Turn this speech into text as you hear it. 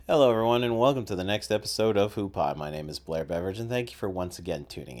Hello, everyone, and welcome to the next episode of HooPod. My name is Blair Beveridge, and thank you for once again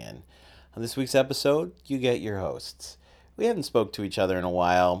tuning in. On this week's episode, you get your hosts. We haven't spoke to each other in a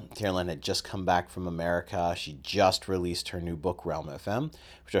while. Tyrlyn had just come back from America. She just released her new book, Realm FM,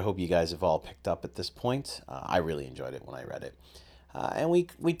 which I hope you guys have all picked up at this point. I really enjoyed it when I read it. And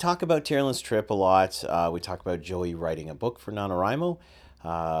we talk about Tyrlyn's trip a lot. We talk about Joey writing a book for NaNoWriMo.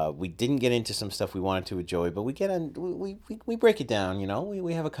 We didn't get into some stuff we wanted to with Joey, but we break it down,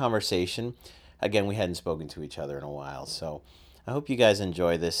 we have a conversation. Again, we hadn't spoken to each other in a while, so I hope you guys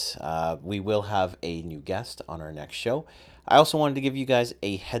enjoy this. We will have a new guest on our next show. I also wanted to give you guys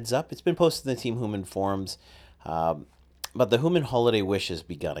a heads up. It's been posted in the Team Human forums, but the Human Holiday Wish has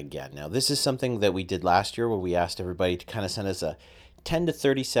begun again. Now, this is something that we did last year where we asked everybody to kind of send us a 10 to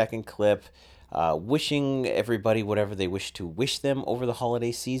 30 second clip wishing everybody whatever they wish to wish them over the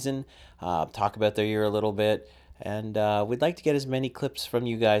holiday season, talk about their year a little bit, and we'd like to get as many clips from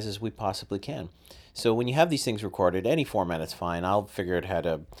you guys as we possibly can. So when you have these things recorded, any format is fine. I'll figure out how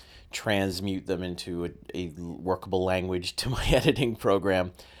to transmute them into a workable language to my editing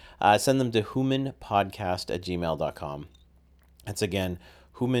program. Send them to humanpodcast@gmail.com. That's again,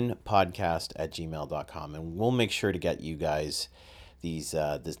 humanpodcast@gmail.com, and we'll make sure to get you guys these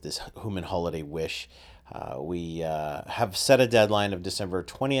this Human Holiday Wish. We have set a deadline of December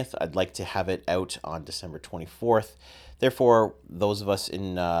 20th. I'd like to have it out on December 24th. Therefore, those of us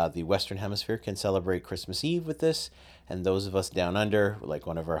in the Western Hemisphere can celebrate Christmas Eve with this, and those of us down under, like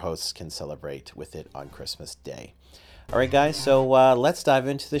one of our hosts, can celebrate with it on Christmas Day. All right, guys, so let's dive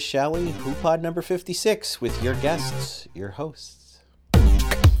into this, shall we? HooPod number 56 with your guests, your hosts.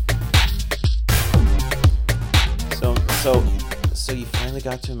 So you finally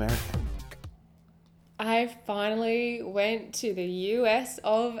got to America. I finally went to the US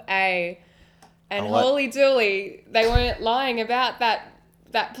of A. And what? holy dooly, they weren't lying about that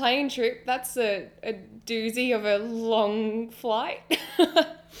plane trip. That's a doozy of a long flight.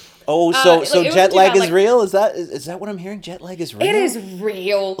 Oh, so jet lag is like, real? Is that what I'm hearing? Jet lag is real? It is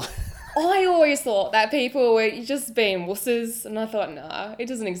real. I always thought that people were just being wusses, and I thought, nah, it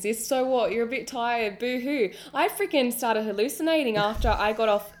doesn't exist. So what? You're a bit tired. Boo-hoo. I freaking started hallucinating after I got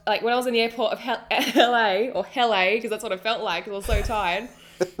off, like when I was in the airport of LA, or Hell-A, because that's what it felt like, because I was so tired.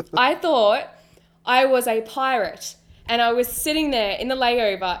 I thought I was a pirate, and I was sitting there in the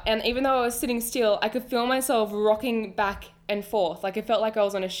layover, and even though I was sitting still, I could feel myself rocking back and forth. Like, it felt like I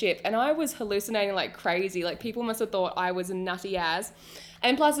was on a ship, and I was hallucinating like crazy. Like, people must have thought I was nutty as.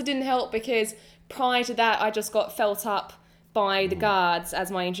 And plus, it didn't help because prior to that, I just got felt up by the guards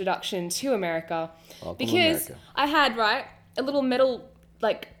as my introduction to America. Welcome because America. I had, right, a little metal,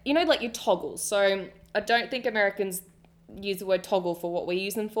 like your toggles. So I don't think Americans use the word toggle for what we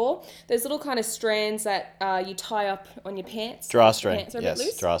use them for. There's little kind of strands that you tie up on your pants. Drawstring. Pants are a bit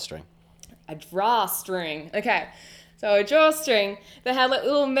loose. Drawstring. A drawstring. Okay. So a drawstring that had like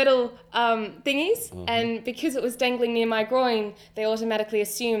little metal thingies, and because it was dangling near my groin, they automatically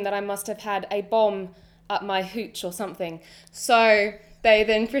assumed that I must have had a bomb up my hooch or something. So they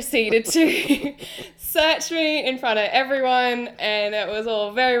then proceeded to search me in front of everyone, and it was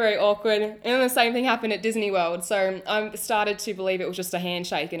all very, very awkward. And then the same thing happened at Disney World. So I started to believe it was just a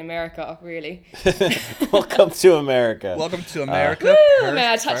handshake in America, really. Welcome to America. Welcome to America. Woo,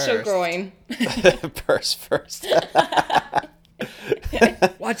 may I touch your groin? Purse first.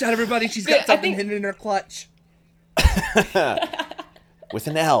 Watch out, everybody. She's got something hidden in her clutch. With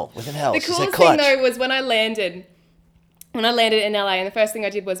an L. The She said coolest clutch. thing, though, was when I landed in LA, and the first thing I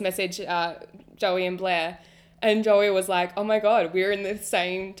did was message Joey and Blair, and Joey was like, oh my God, we're in the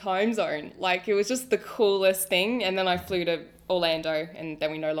same time zone. Like, it was just the coolest thing. And then I flew to Orlando, and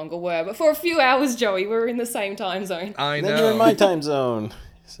then we no longer were. But for a few hours, Joey, we were in the same time zone. I know. Then you were in my time zone.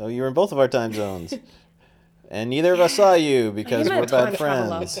 So you were in both of our time zones. And neither of us saw you because we're bad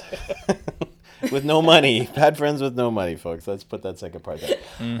friends. With no money. Bad friends with no money, folks. Let's put that second part there.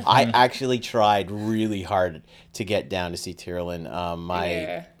 Mm-hmm. I actually tried really hard to get down to see Tyrlyn.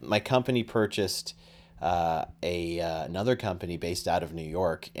 My company purchased another company based out of New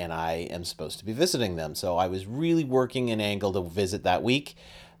York, and I am supposed to be visiting them. So I was really working an angle to visit that week.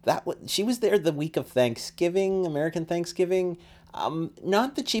 She was there the week of Thanksgiving, American Thanksgiving.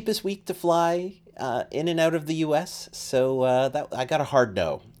 Not the cheapest week to fly in and out of the U.S. So I got a hard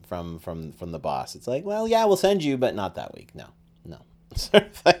no from the boss. It's like, well, yeah, we'll send you, but not that week. No. Sort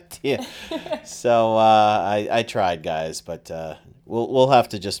of idea. So I tried, guys, but we'll have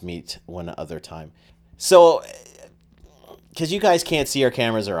to just meet one other time. So, because you guys can't see, our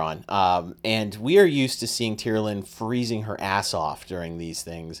cameras are on, and we are used to seeing Tyrlyn freezing her ass off during these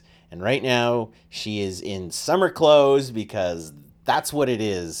things. And right now, she is in summer clothes because that's what it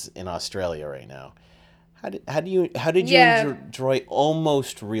is in Australia right now. How did you Yeah, enjoy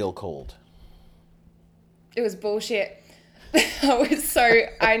almost real cold? it was bullshit.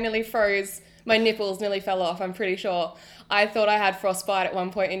 I nearly froze. My nipples nearly fell off, I'm pretty sure. I thought I had frostbite at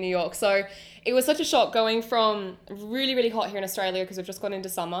one point in New York. So it was such a shock going from really, really hot here in Australia because we've just gone into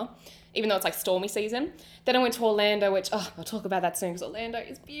summer, even though it's like stormy season. Then I went to Orlando, which, I'll talk about that soon because Orlando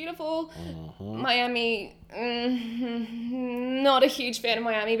is beautiful. Miami, not a huge fan of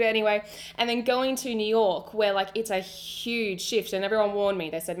Miami, but anyway. And then going to New York, where like it's a huge shift, and everyone warned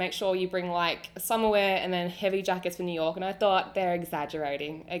me. They said, make sure you bring like summer wear and then heavy jackets for New York. And I thought, they're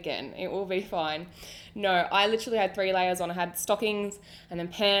exaggerating. Again, it will be fine. No, I literally had 3 layers on. I had stockings and then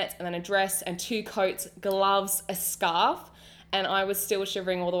pants and then a dress and 2 coats, gloves, a scarf. And I was still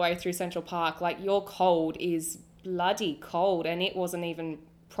shivering all the way through Central Park. Like, your cold is bloody cold, and it wasn't even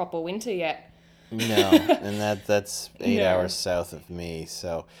proper winter yet. No, and that's 8 No. hours south of me.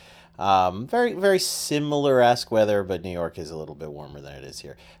 So, very very similar-esque weather, but New York is a little bit warmer than it is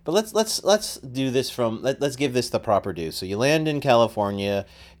here. But let's do this let's give this the proper due. So you land in California,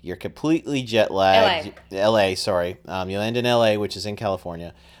 you're completely jet lagged. LA, sorry. You land in LA, which is in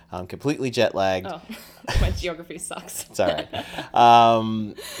California. Completely jet lagged. Oh, my geography sucks. It's all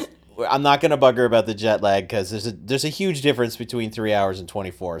right. I'm not gonna bug her about the jet lag because there's a huge difference between 3 hours and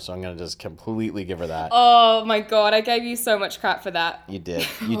 24. So I'm gonna just completely give her that. Oh my god, I gave you so much crap for that. You did,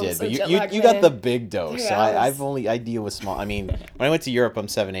 so but jet you lag, got man. the big dose. 3 So hours. I deal with small. I mean, when I went to Europe, I'm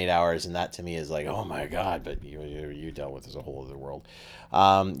 7-8 hours, and that to me is like, oh my god. But you dealt with as a whole other world.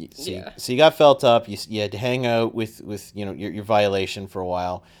 So you got felt up. You had to hang out with your violation for a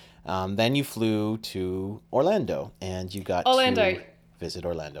while. Then you flew to Orlando, and you got Orlando. to visit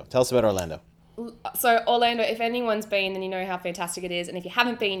Orlando. Tell us about Orlando. So Orlando, if anyone's been, then you know how fantastic it is. And if you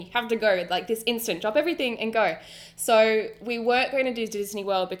haven't been, you have to go. Like this instant, drop everything and go. So we weren't going to do Disney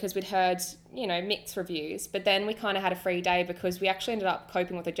World because we'd heard, mixed reviews. But then we kind of had a free day because we actually ended up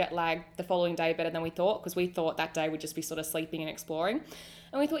coping with the jet lag the following day better than we thought, because we thought that day would just be sort of sleeping and exploring.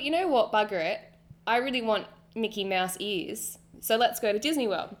 And we thought, you know what, bugger it. I really want Mickey Mouse ears. So let's go to Disney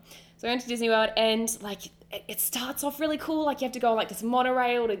World. So we went to Disney World, and like it starts off really cool. Like you have to go on like this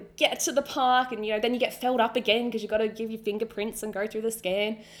monorail to get to the park, and then you get filled up again because you got to give your fingerprints and go through the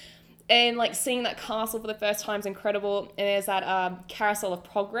scan. And like seeing that castle for the first time is incredible. And there's that Carousel of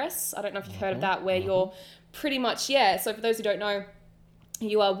Progress. I don't know if you've heard of that, where you're pretty much, so for those who don't know,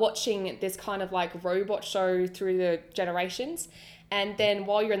 you are watching this kind of like robot show through the generations. And then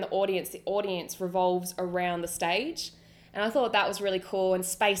while you're in the audience revolves around the stage. And I thought that was really cool. And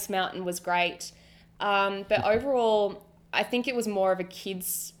Space Mountain was great. But overall, I think it was more of a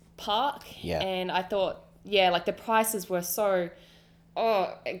kids park. Yeah. And I thought, like the prices were so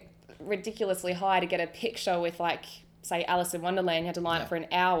ridiculously high to get a picture with like, say, Alice in Wonderland. You had to line up for an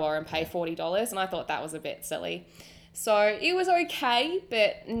hour and pay $40. And I thought that was a bit silly. So it was okay,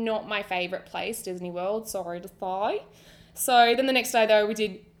 but not my favourite place, Disney World. Sorry to say. So then the next day, though, we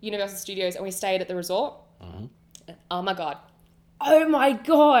did Universal Studios and we stayed at the resort. Mm-hmm. Oh my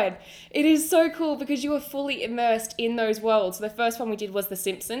god, it is so cool because you are fully immersed in those worlds. So the first one we did was The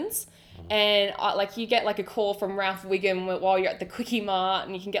Simpsons, and you get like a call from Ralph Wiggum while you're at the Quickie Mart,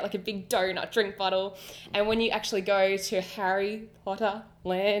 and you can get like a big donut drink bottle. And when you actually go to Harry Potter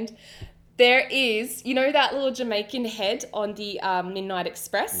Land, there is that little Jamaican head on the Midnight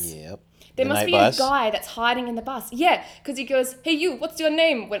Express. Yep. There must be a guy that's hiding in the bus. Yeah, because he goes, "Hey you, what's your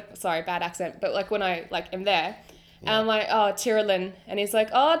name?" Sorry, bad accent, but like when I am there. And I'm like, "Oh, Tyrolin." And he's like,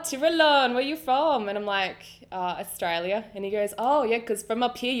 "Oh, Tyrolin, where you from?" And I'm like, "Australia." And he goes, "Oh, yeah, because from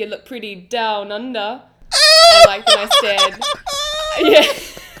up here you look pretty down under." And like, then I said, yeah.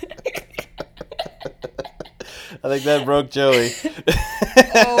 I think that broke Joey.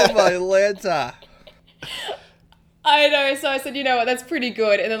 Oh my Lanta. I know, so I said, you know what, that's pretty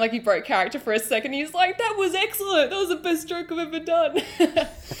good. And then like he broke character for a second. He's like, "That was excellent. That was the best joke I've ever done."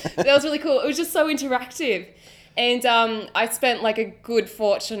 That was really cool. It was just so interactive. And I spent like a good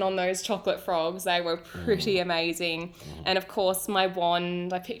fortune on those chocolate frogs. They were pretty amazing. And of course, my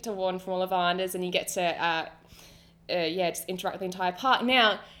wand, I picked a wand from Ollivanders, and you get to, just interact with the entire park.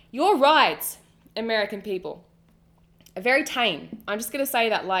 Now, your rides, American people, are very tame. I'm just going to say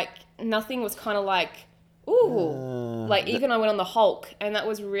that, like, nothing was kind of like, ooh. Even I went on the Hulk, and that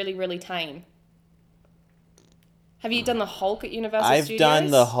was really, really tame. Have you done the Hulk at Universal Studios? I've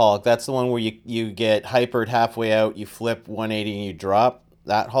done the Hulk. That's the one where you get hypered halfway out, you flip 180 and you drop.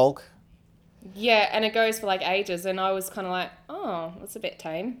 That Hulk? Yeah, and it goes for like ages, and I was kind of like, oh, that's a bit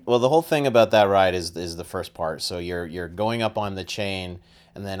tame. Well, the whole thing about that ride is the first part. So you're going up on the chain,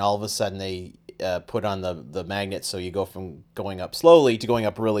 and then all of a sudden put on the magnets, so you go from going up slowly to going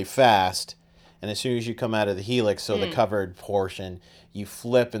up really fast. And as soon as you come out of the helix, so the covered portion, you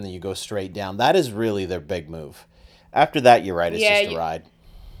flip and then you go straight down. That is really their big move. After that, you're right. It's just a ride.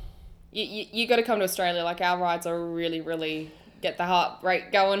 You got to come to Australia. Like, our rides are really, really get the heart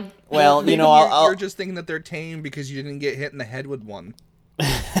rate going. Well, Maybe I'll you're just thinking that they're tame because you didn't get hit in the head with one.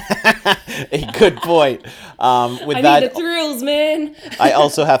 A good point. I need the thrills, man. I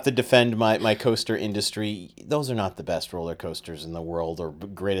also have to defend my coaster industry. Those are not the best roller coasters in the world or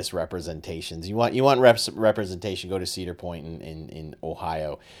greatest representations. You want representation, go to Cedar Point in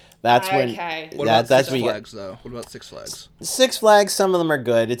Ohio. That's okay. What about Six Flags, though? What about Six Flags? Six Flags, some of them are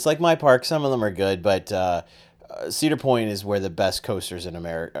good. It's like my park, some of them are good, but Cedar Point is where the best coasters in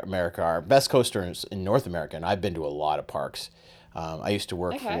America are. Best coasters in North America, and I've been to a lot of parks. I used to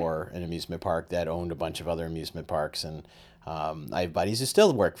work for an amusement park that owned a bunch of other amusement parks, and I have buddies who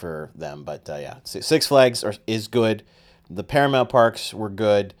still work for them. But yeah, Six Flags is good. The Paramount parks were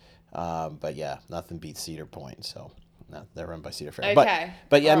good, but yeah, nothing beats Cedar Point. So they're run by Cedar Fair. Okay.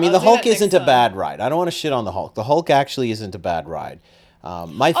 But yeah, I mean, the Hulk isn't a bad ride. I don't want to shit on the Hulk. The Hulk actually isn't a bad ride.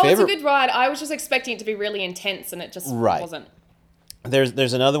 My favorite. It's a good ride. I was just expecting it to be really intense, and it just wasn't.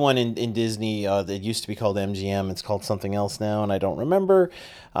 There's another one in Disney that used to be called MGM. It's called something else now, and I don't remember.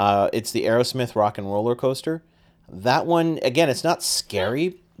 It's the Aerosmith Rock and Roller Coaster. That one, again, it's not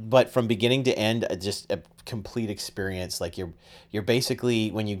scary, but from beginning to end, just a complete experience. Like you're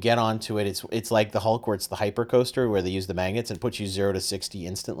basically, when you get onto it, it's like the Hulk, where it's the hyper coaster where they use the magnets and puts you 0 to 60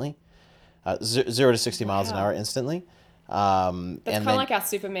 instantly, 0 to 60 miles an hour instantly. That's kind of like our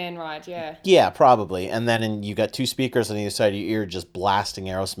Superman ride, yeah. Yeah, probably. And then you got two speakers on either side of your ear just blasting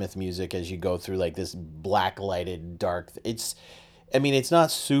Aerosmith music as you go through like this black lighted dark. It's not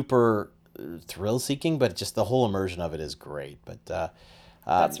super thrill seeking, but just the whole immersion of it is great. But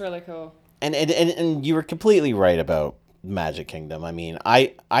that's really cool. And you were completely right about Magic Kingdom. I mean,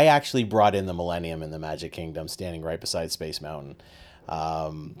 I actually brought in the Millennium in the Magic Kingdom, standing right beside Space Mountain.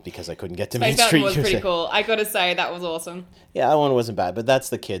 Because I couldn't get to Main Street. That was pretty cool. I gotta say, that was awesome. Yeah, that one wasn't bad, but that's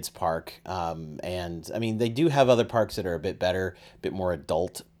the kids' park. And I mean, they do have other parks that are a bit better, a bit more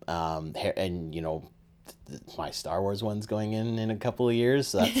adult. And my Star Wars one's going in a couple of years.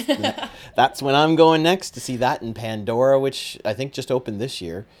 So that's when I'm going next to see that in Pandora, which I think just opened this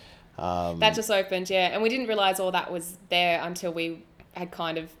year. That just opened, yeah. And we didn't realize all that was there until we had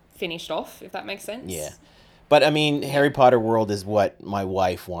kind of finished off, if that makes sense. Yeah. But, I mean, Harry Potter World is what my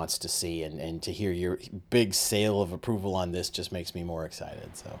wife wants to see, and to hear your big sale of approval on this just makes me more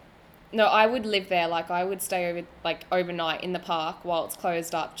excited. So, no, I would live there. Like, I would stay overnight in the park while it's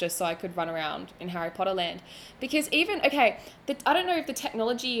closed up, just so I could run around in Harry Potter Land. Because I don't know if the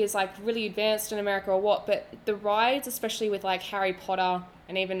technology is, like, really advanced in America or what, but the rides, especially with, like, Harry Potter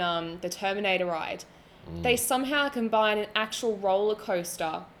and even the Terminator ride, they somehow combine an actual roller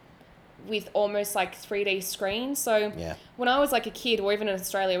coaster with almost like 3D screens. So when I was like a kid, or even in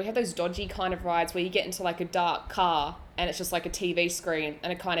Australia, we had those dodgy kind of rides where you get into like a dark car and it's just like a TV screen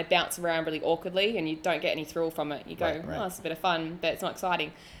and it kind of bounces around really awkwardly and you don't get any thrill from it. You go, right. Oh, it's a bit of fun, but it's not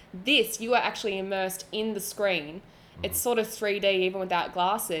exciting. This, you are actually immersed in the screen. It's sort of 3D even without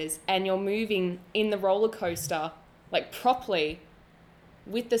glasses, and you're moving in the roller coaster like properly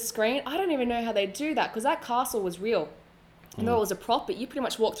with the screen. I don't even know how they do that, because that castle was real. No, it was a prop, but you pretty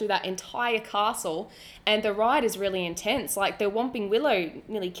much walk through that entire castle, and the ride is really intense. Like, the Whomping Willow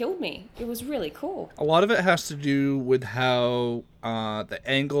nearly killed me. It was really cool. A lot of it has to do with how the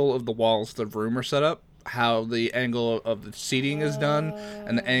angle of the walls of the room are set up, how the angle of the seating is done,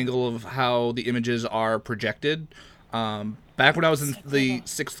 and the angle of how the images are projected. Back when I was in the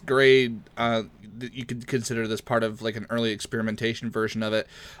 6th grade, you could consider this part of like an early experimentation version of it.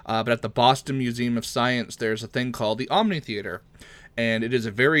 But at the Boston Museum of Science, there's a thing called the Omni Theater, and it is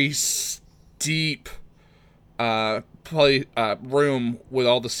a very steep room with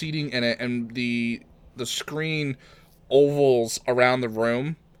all the seating in it, and the screen ovals around the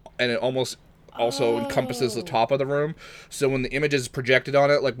room, and it almost also encompasses the top of the room. So when the image is projected on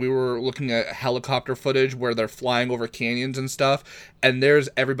it, like we were looking at helicopter footage where they're flying over canyons and stuff, and there's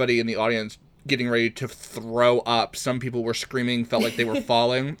everybody in the audience getting ready to throw up. Some people were screaming, felt like they were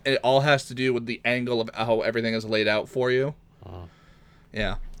falling. It all has to do with the angle of how everything is laid out for you.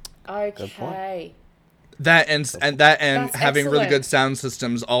 Yeah. Okay. That and That's having really excellent. good sound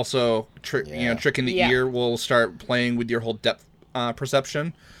systems also tricking the ear will start playing with your whole depth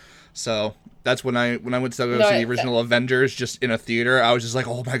perception. So that's when I went to go see the original Avengers just in a theater. I was just like,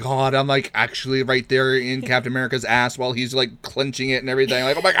 oh my god, I'm like actually right there in Captain America's ass while he's like clenching it and everything.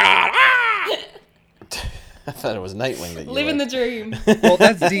 Like, oh my god, ah! I thought it was Nightwing that you Living the liked. dream. Well,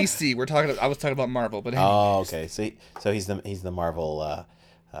 that's DC. I was talking about Marvel, but anyway. Oh, okay. So he's the Marvel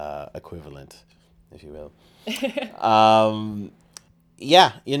equivalent, if you will.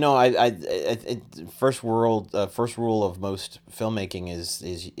 Yeah, first rule of most filmmaking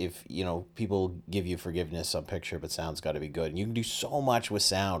is if people give you forgiveness on picture, but sound's got to be good. And you can do so much with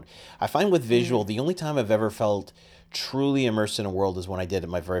sound. I find with visual, the only time I've ever felt truly immersed in a world is when I did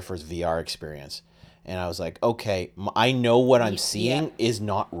my very first VR experience, and I was like, okay, I know what I'm seeing is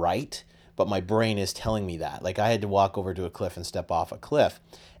not right, but my brain is telling me that. Like I had to walk over to a cliff and step off a cliff.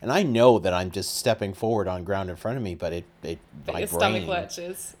 And I know that I'm just stepping forward on ground in front of me, but But my your brain, stomach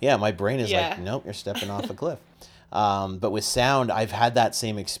lurches. yeah, my brain is Yeah. like, nope, you're stepping off a cliff. But with sound, I've had that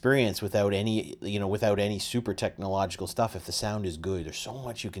same experience without any super technological stuff. If the sound is good, there's so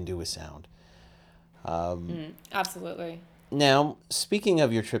much you can do with sound. Absolutely. Now, speaking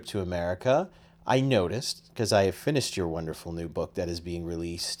of your trip to America, I noticed, because I have finished your wonderful new book that is being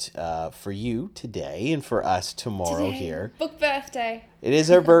released for you today and for us tomorrow here. Book birthday. It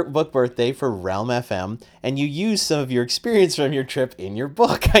is our book birthday for Realm FM, and you used some of your experience from your trip in your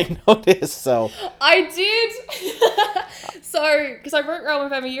book, I noticed. So I did. So, because I wrote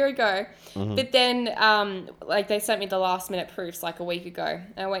Realm FM a year ago, but then they sent me the last minute proofs like a week ago.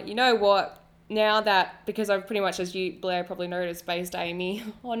 And I went, you know what? Now that, because I've pretty much, as you, Blair, probably noticed, based Amy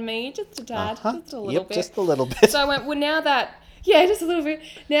on me just a tad, just a little bit. Just a little bit. So I went, well, now that, just a little bit.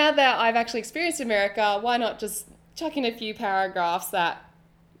 Now that I've actually experienced America, why not just chuck in a few paragraphs that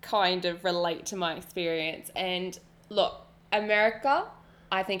kind of relate to my experience? And look, America,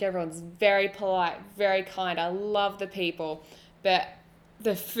 I think everyone's very polite, very kind. I love the people, but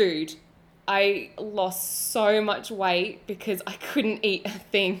the food, I lost so much weight because I couldn't eat a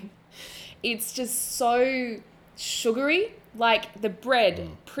thing. It's just so sugary, like the bread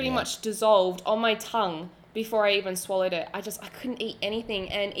pretty much dissolved on my tongue before I even swallowed it. I couldn't eat anything.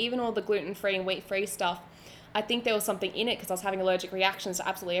 And even all the gluten-free and wheat-free stuff, I think there was something in it because I was having allergic reactions to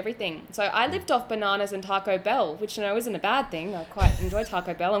absolutely everything. So I lived off bananas and Taco Bell, which isn't a bad thing. I quite enjoy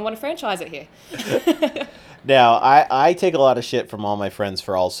Taco Bell and want to franchise it here. Now, I take a lot of shit from all my friends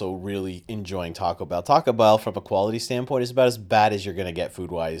for also really enjoying Taco Bell. Taco Bell, from a quality standpoint, is about as bad as you're going to get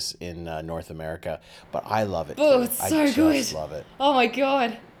food-wise in North America. But I love it, Oh, too. it's so good. I just love it. Oh, my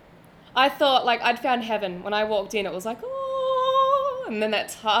God. I thought, I'd found heaven. When I walked in, it was like, oh, and then that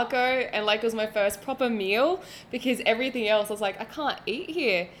taco, and, it was my first proper meal, because everything else, I was like, I can't eat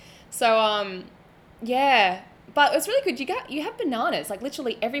here. So, yeah. But it's really good. You have bananas,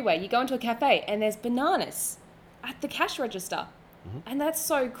 literally everywhere. You go into a cafe, and there's bananas at the cash register. And that's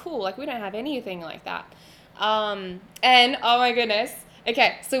so cool. We don't have anything like that. And, oh, my goodness.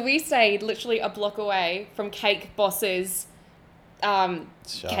 Okay, so we stayed literally a block away from Cake Boss's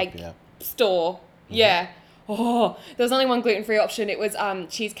cake store. Yeah. Oh, there was only one gluten-free option. It was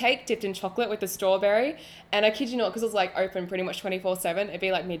cheesecake dipped in chocolate with the strawberry. And I kid you not, because it was open pretty much 24/7. It'd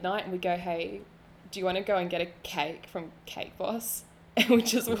be midnight, and we'd go, hey, do you want to go and get a cake from Cake Boss? And we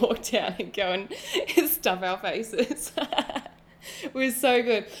just walk down and go and stuff our faces. It was so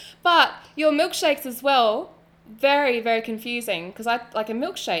good. But your milkshakes as well, very, very confusing, because a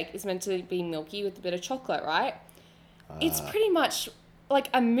milkshake is meant to be milky with a bit of chocolate, right? It's pretty much like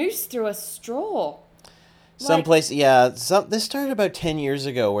a mousse through a straw. This started about 10 years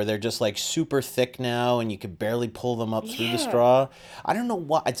ago, where they're just super thick now, and you could barely pull them up through the straw. I don't know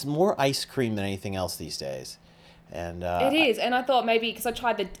why. It's more ice cream than anything else these days. And it is. And I thought maybe, because I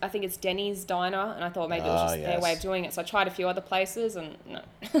tried I think it's Denny's Diner, and I thought maybe it was just their way of doing it. So I tried a few other places, and no.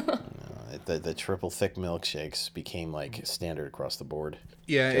 The triple thick milkshakes became standard across the board.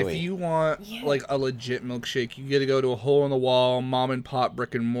 Yeah, Joey. if you want a legit milkshake, you got to go to a hole in the wall, mom and pop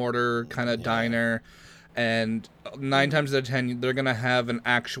brick and mortar kind of diner. And 9 times out of 10, they're going to have an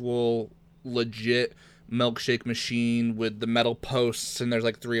actual legit milkshake machine with the metal posts, and there's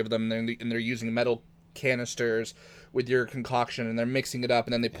 3 of them, and they're using metal canisters with your concoction, and they're mixing it up,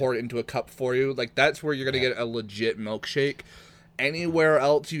 and then they pour it into a cup for you. That's where you're going to get a legit milkshake. Anywhere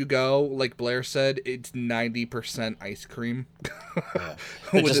else you go, like Blair said, it's 90% ice cream.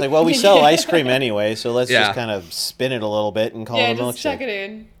 They're just we sell ice cream anyway, so let's just kind of spin it a little bit and call it a milkshake. Yeah, just chuck it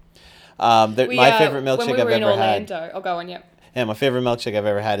in. My favorite milkshake when we were I've in ever Orlando, had. Oh, go on, yep. Yeah, my favorite milkshake I've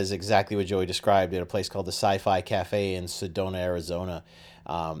ever had is exactly what Joey described at a place called the Sci-Fi Cafe in Sedona, Arizona.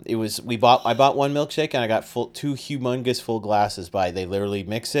 I bought one milkshake, and I got 2 humongous full glasses. They literally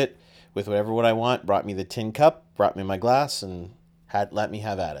mix it with what I want. Brought me the tin cup, brought me my glass, and let me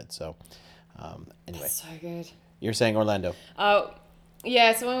have at it. So, anyway. That's so good. You're saying Orlando.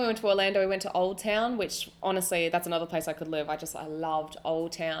 Yeah, so when we went to Orlando, we went to Old Town, which honestly, that's another place I could live. I loved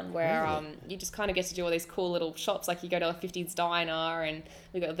Old Town, where Really? you just kind of get to do all these cool little shops. Like you go to a 50s diner, and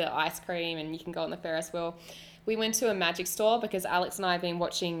we got the ice cream, and you can go on the Ferris wheel. We went to a magic store because Alex and I have been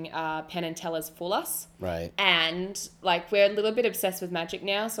watching Penn and Teller's Fool Us. Right. And like we're a little bit obsessed with magic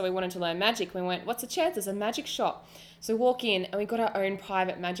now, so we wanted to learn magic. We went, what's the chance? There's a magic shop. So we walk in, and we got our own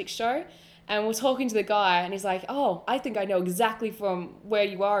private magic show. And we're talking to the guy, and he's like, oh, I think I know exactly from where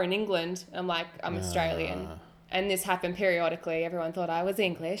you are in England. I'm like, I'm Australian. And this happened periodically. Everyone thought I was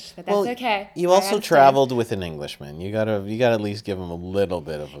English, but that's okay. You I also understand. traveled with an Englishman. You gotta at least give him a little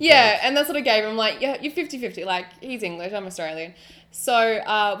bit of a Yeah, break. and that's what I gave him. Like, yeah, you're 50-50. Like, he's English, I'm Australian. So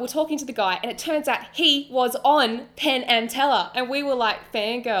we're talking to the guy, and it turns out he was on Penn and Teller. And we were, like,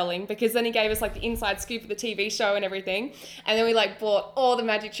 fangirling, because then he gave us, like, the inside scoop of the TV show and everything. And then we, like, bought all the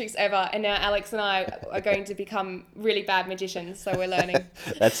magic tricks ever. And now Alex and I are going to become really bad magicians, so we're learning.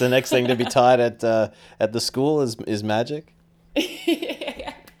 That's the next thing to be taught at the school is magic.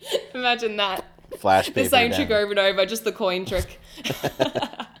 Imagine that. Flash paper. The same down. trick over and over, just the coin trick.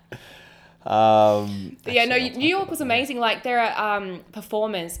 But yeah, no, New York was amazing. Like, there are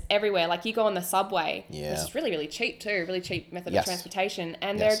performers everywhere. Like, you go on the subway, which Yeah. is really, really cheap too, really cheap method Yes. of transportation.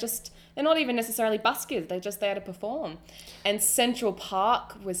 And Yes. they're not even necessarily buskers. They're just there to perform. And Central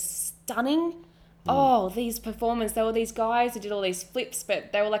Park was stunning. Oh, these performers, there were these guys who did all these flips,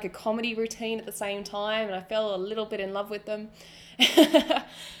 but they were like a comedy routine at the same time. And I fell a little bit in love with them.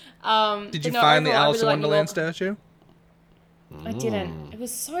 Did you find the Alice in Wonderland statue? I didn't. It was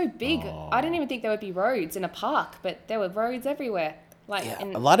so big. I didn't even think there would be roads in a park, but there were roads everywhere. Like, Yeah,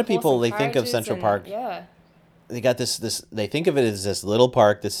 and a lot of people, awesome they think of carriages Central and- Park- Yeah. They got this they think of it as this little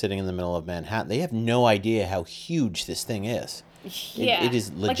park that's sitting in the middle of Manhattan. They have no idea how huge this thing is. Yeah. It is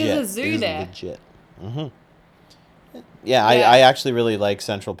legit. Like, there's a zoo It is there. legit. Yeah, Yeah. I actually really like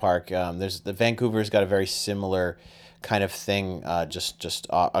Central Park. Vancouver's got a very similar kind of thing just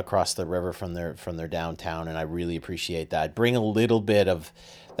across the river from their downtown, and I really appreciate that. Bring a little bit of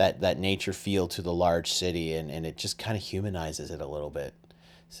that nature feel to the large city, and it just kind of humanizes it a little bit.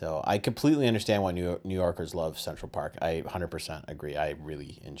 So I completely understand why New Yorkers love Central Park. I 100% agree. I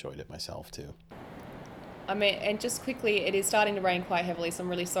really enjoyed it myself too. I mean, and just quickly, it is starting to rain quite heavily, so I'm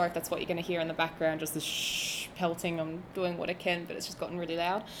really sorry if that's what you're going to hear in the background, just the shh pelting. I'm doing what I can, but it's just gotten really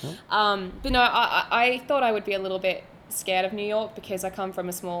loud. But no, I thought I would be a little bit scared of New York because I come from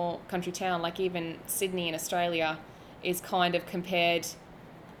a small country town. Like, even Sydney in Australia is kind of compared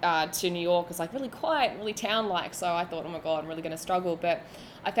to New York as like really quiet, really town-like. So I thought, oh my God, I'm really going to struggle. But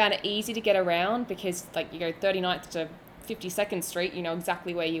I found it easy to get around because, like, you go 39th to 52nd Street, you know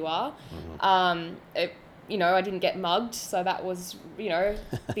exactly where you are. I didn't get mugged, so that was,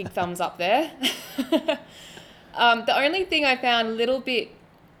 big thumbs up there. The only thing I found a little bit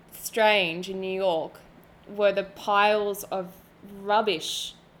strange in New York were the piles of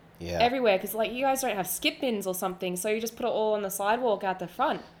rubbish Yeah. everywhere, because, like, you guys don't have skip bins or something, so you just put it all on the sidewalk out the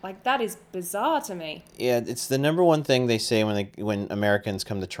front. Like, that is bizarre to me. Yeah, it's the number one thing they say when Americans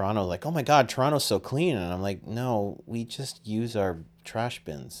come to Toronto, like, "Oh my God, Toronto's so clean," and I'm like, "No, we just use our trash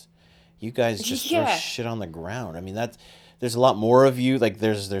bins. You guys just throw Yeah. shit on the ground." I mean, there's a lot more of you. Like,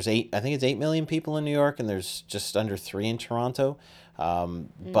 there's I think it's 8 million people in New York, and there's just under 3 in Toronto.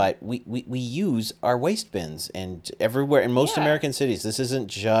 But we use our waste bins, and everywhere in most Yeah. American cities. This isn't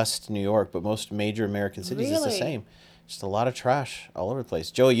just New York, but most major American cities it's the Really? same. Just a lot of trash all over the place.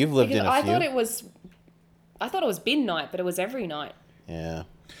 Joey, you've lived Because in a I few. thought it was bin night, but it was every night. Yeah.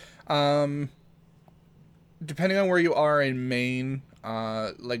 Depending on where you are in Maine,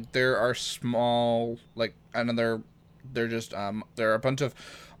 like there are small, like another, they're just there are a bunch of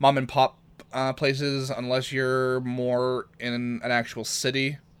mom and pop places. Unless you're more in an actual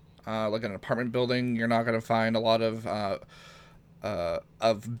city, like an apartment building, you're not gonna find a lot of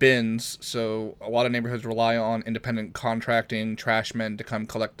bins. So a lot of neighborhoods rely on independent contracting trashmen to come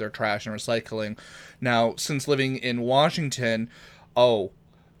collect their trash and recycling. Now, since living in Washington,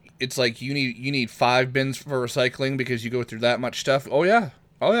 it's like you need 5 bins for recycling because you go through that much stuff. Oh yeah,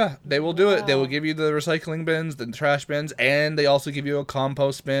 they will do it. They will Wow. give you the recycling bins, the trash bins, and they also give you a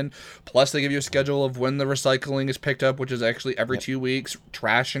compost bin. Plus, they give you a schedule of when the recycling is picked up, which is actually every 2 weeks.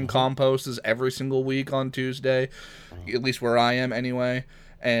 Trash and compost is every single week on Tuesday, at least where I am anyway.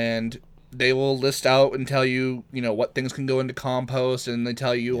 And they will list out and tell you, what things can go into compost, and they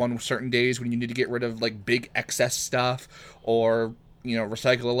tell you on certain days when you need to get rid of like big excess stuff or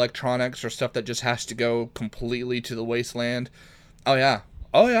recycle electronics or stuff that just has to go completely to the wasteland. Oh yeah.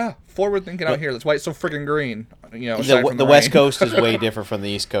 Oh yeah, forward thinking out here. That's why it's so friggin' green. You know, The West Coast is way different from the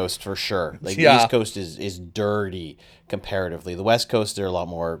East Coast for sure. Like the Yeah. East Coast is dirty comparatively. The West Coast they're a lot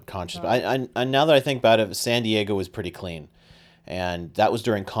more conscious. But I now that I think about it, San Diego was pretty clean, and that was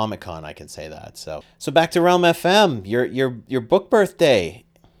during Comic-Con. I can say that. So back to Realm FM. Your book birthday.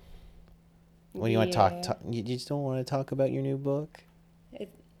 What do you want to talk? You just don't want to talk about your new book?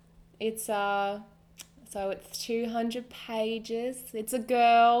 It's so it's 200 pages. It's a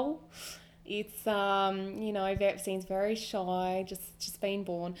girl. It's seems very shy, just being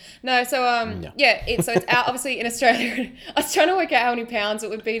born. No, so No. yeah, it's out obviously in Australia. I was trying to work out how many pounds it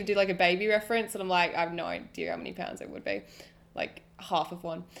would be to do like a baby reference, and I'm like, I have no idea how many pounds it would be, like half of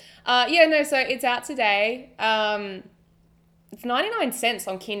one. So it's out today. It's 99 cents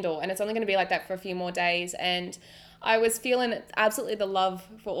on Kindle, and it's only going to be like that for a few more days. And I was feeling absolutely the love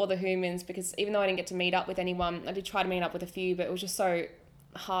for all the humans, because even though I didn't get to meet up with anyone, I did try to meet up with a few, but it was just so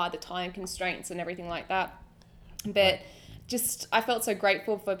hard, the time constraints and everything like that. But just, I felt so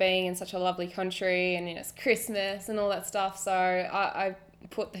grateful for being in such a lovely country, and it's Christmas and all that stuff. So I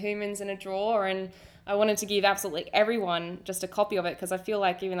put the humans in a drawer, and I wanted to give absolutely everyone just a copy of it, because I feel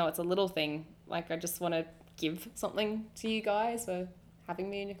like even though it's a little thing, like I just want to give something to you guys for having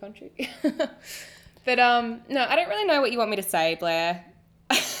me in your country. But no, I don't really know what you want me to say, Blair.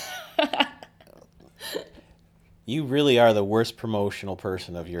 You really are the worst promotional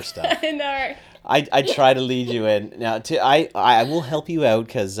person of your stuff. I know. I try to lead you in. Now, I will help you out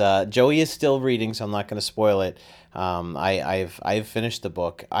because Joey is still reading, so I'm not going to spoil it. I've finished the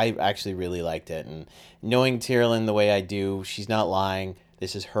book. I actually really liked it, and knowing Tyrlin the way I do, she's not lying.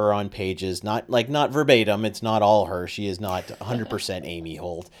 This is her on pages, not verbatim. It's not all her. She is not 100% Amy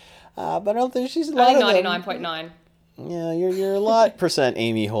Holt, but I don't think she's a lot of 99.9. Yeah, you're a lot percent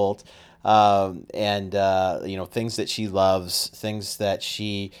Amy Holt. And things that she loves, things that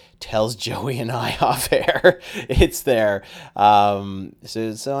she tells Joey and I off air, it's there.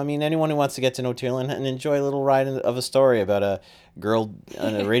 So I mean, anyone who wants to get to know Tyrlin and enjoy a little ride of a story about a girl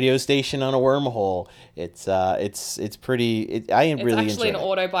on a radio station on a wormhole, it's pretty. I really enjoy it. It's actually an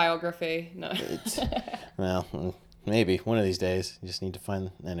autobiography. No. Well, maybe one of these days. You just need to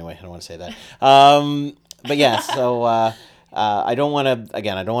find. Anyway, I don't want to say that. But yeah, so. I don't want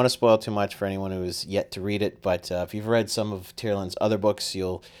to spoil too much for anyone who is yet to read it, but if you've read some of Tyrlin's other books,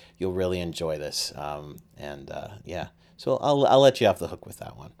 you'll really enjoy this. So I'll let you off the hook with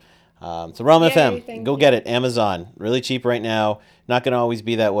that one. So Realm FM, go get it. Amazon, really cheap right now. Not going to always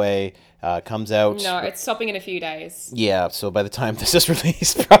be that way. Comes out. No, it's stopping in a few days. Yeah, so by the time this is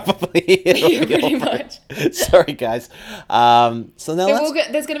released, probably it'll be pretty over. much. Sorry, guys. So now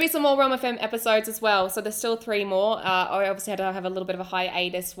there's going to be some more Realm FM episodes as well. So there's still 3 more. I obviously had to have a little bit of a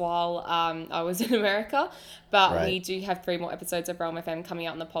hiatus while I was in America, but we do have 3 more episodes of Realm FM coming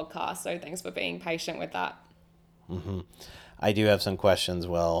out on the podcast. So thanks for being patient with that. Mm-hmm. I do have some questions.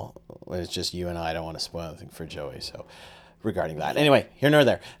 Well, it's just you and I don't want to spoil anything for Joey. So regarding that, anyway, here nor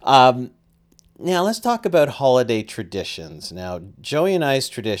there. Now let's talk about holiday traditions. Now Joey and I's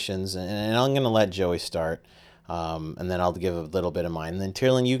traditions, and I'm going to let Joey start, and then I'll give a little bit of mine. And then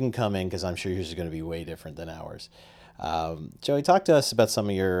Tyrlin, you can come in because I'm sure yours is going to be way different than ours. Joey, talk to us about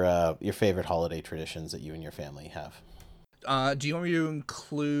some of your favorite holiday traditions that you and your family have. Do you want me to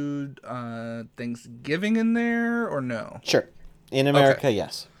include Thanksgiving in there or no? Sure. In America, Okay.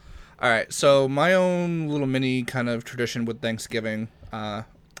 Yes. All right. So my own little mini kind of tradition with Thanksgiving,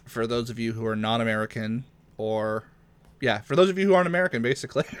 for those of you who are not American, for those of you who aren't American,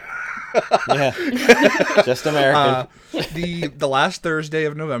 basically. Yeah. Just American. The last Thursday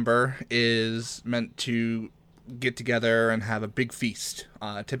of November is meant to get together and have a big feast,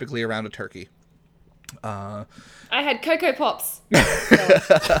 typically around a turkey. I had Cocoa Pops.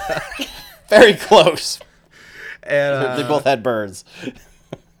 Very close. And They both had birds.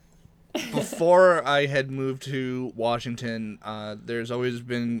 before I had moved to Washington, there's always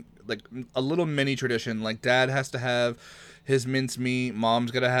been like a little mini tradition. Like Dad has to have his mincemeat,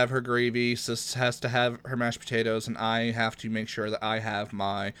 Mom's gonna have her gravy, Sis has to have her mashed potatoes, and I have to make sure that I have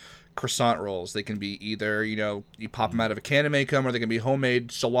my croissant rolls. They can be either, you pop them out of a can and make them, or they can be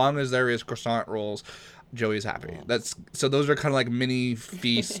homemade. So long as there is croissant rolls, Joey's happy. So those are kind of like mini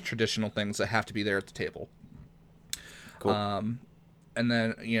feast traditional things that have to be there at the table. Cool. And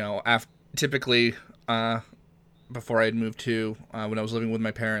then, typically, before I had moved to, when I was living with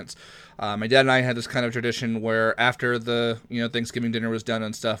my parents, my dad and I had this kind of tradition where after the, Thanksgiving dinner was done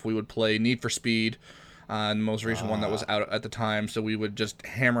and stuff, we would play Need for Speed, the most recent one that was out at the time. So we would just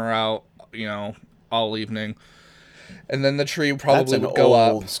hammer out, all evening. and then the tree That's probably an would go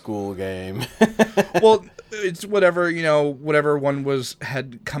old up. school game. Well, it's whatever, whatever one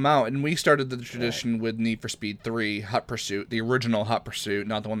had come out, and we started the tradition with Need for Speed 3 Hot Pursuit, the original Hot Pursuit,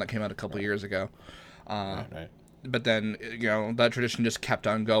 not the one that came out a couple years ago. Right. But then, that tradition just kept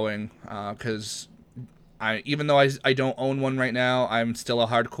on going, because even though I don't own one right now, I'm still a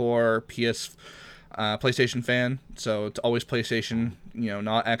hardcore PlayStation fan, so it's always PlayStation,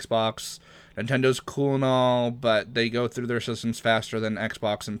 not Xbox. Nintendo's cool and all, but they go through their systems faster than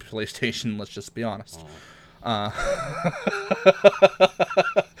Xbox and PlayStation, let's just be honest. I'm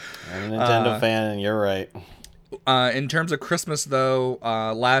a Nintendo fan, and you're right. In terms of Christmas, though,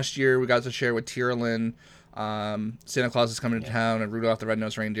 last year we got to share with Tyrlin, Santa Claus is coming to town and Rudolph the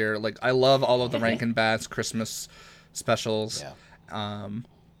Red-Nosed Reindeer. Like, I love all of the Rankin Bass Christmas specials. Yeah.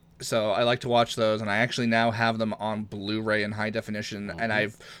 So I like to watch those, and I actually now have them on Blu-ray in high definition, and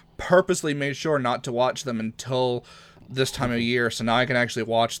I've purposely made sure not to watch them until this time of year, so now I can actually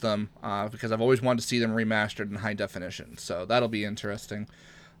watch them, because I've always wanted to see them remastered in high definition, so that'll be interesting.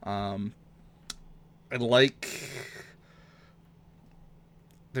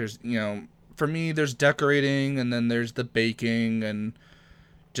 There's, for me, there's decorating, and then there's the baking, and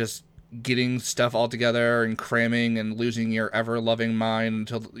just getting stuff all together and cramming and losing your ever-loving mind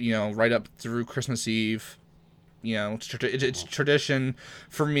until, right up through Christmas Eve. It's tradition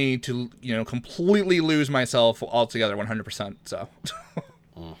for me to, completely lose myself altogether 100%, so.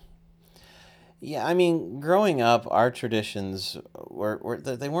 Yeah, I mean, growing up, our traditions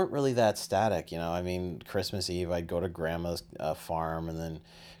they weren't really that static, I mean, Christmas Eve, I'd go to Grandma's farm, and then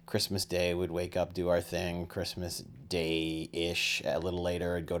Christmas Day, we'd wake up, do our thing. Christmas Day-ish, a little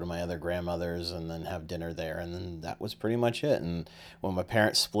later, I'd go to my other grandmother's and then have dinner there, and then that was pretty much it. And when my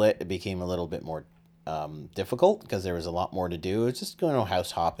parents split, it became a little bit more difficult because there was a lot more to do. It's just going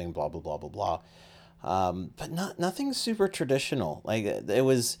house hopping, blah, blah, blah, blah, blah. But nothing super traditional. Like, it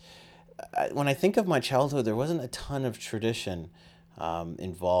was... When I think of my childhood, there wasn't a ton of tradition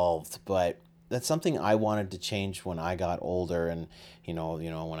involved, but that's something I wanted to change when I got older, and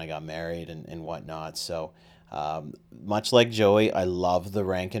when I got married and whatnot. So much like Joey, I love the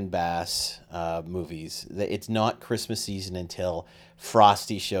Rankin Bass movies. It's not Christmas season until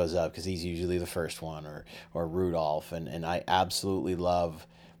Frosty shows up, because he's usually the first one, or Rudolph, and I absolutely love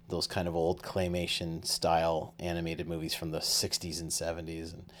those kind of old claymation style animated movies from the 60s and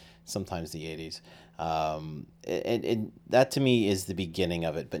 70s and sometimes the 80s. And that to me is the beginning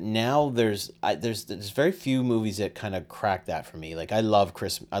of it. But now there's very few movies that kind of crack that for me. Like, I love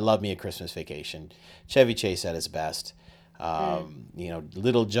me a Christmas Vacation. Chevy Chase at his best.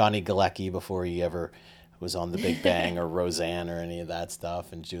 Little Johnny Galecki before he ever was on The Big Bang or Roseanne or any of that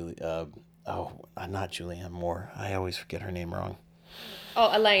stuff. And not Julianne Moore. I always forget her name wrong. Oh,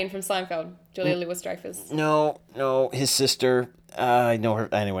 Elaine from Seinfeld. Julia Louis-Dreyfus. No, his sister. I know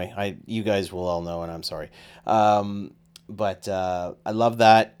her. Anyway, you guys will all know, and I'm sorry. But I love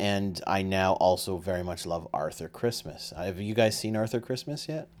that, and I now also very much love Arthur Christmas. Have you guys seen Arthur Christmas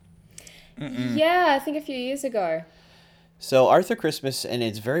yet? Yeah, I think a few years ago. So Arthur Christmas, and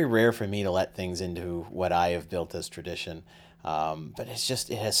it's very rare for me to let things into what I have built as tradition, but it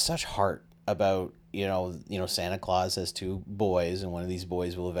has such heart about, Santa Claus has two boys, and one of these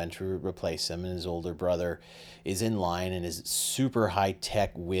boys will eventually replace him, and his older brother is in line and is super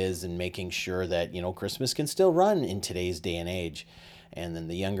high-tech whiz and making sure that, Christmas can still run in today's day and age. And then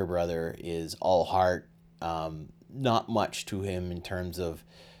the younger brother is all heart, not much to him in terms of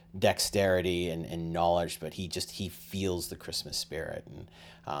dexterity and knowledge, but he feels the Christmas spirit.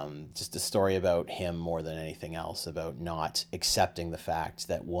 And just a story about him more than anything else, about not accepting the fact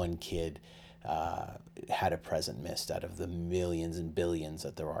that one kid had a present missed out of the millions and billions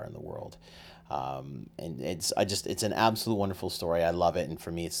that there are in the world. And it's an absolute wonderful story. I love it, and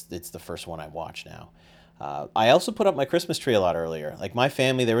for me, it's the first one I watch now. I also put up my Christmas tree a lot earlier. Like, my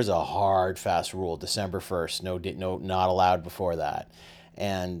family, there was a hard, fast rule: December 1st, no, not allowed before that.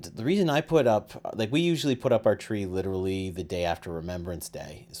 And the reason I put up, we usually put up our tree literally the day after Remembrance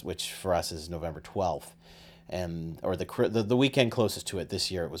Day, which for us is November 12th. Or the weekend closest to it.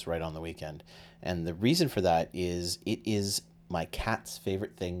 This year it was right on the weekend. And the reason for that is it is my cat's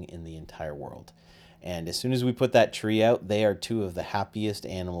favorite thing in the entire world. And as soon as we put that tree out, they are two of the happiest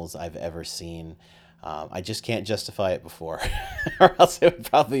animals I've ever seen. I just can't justify it before, or else it would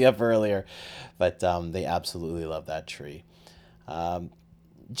probably be up earlier. But they absolutely love that tree.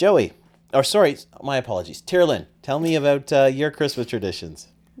 Joey, or sorry, my apologies. Tyrlin, tell me about your Christmas traditions.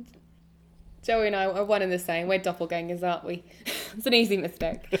 Joey and I are one and the same. We're doppelgangers, aren't we? It's an easy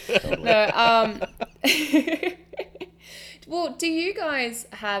mistake. Totally. No, well, do you guys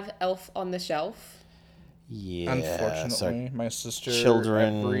have Elf on the Shelf? Yeah. Unfortunately, my sister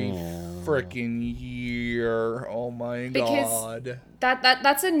children, every yeah. freaking year. Oh my Because god.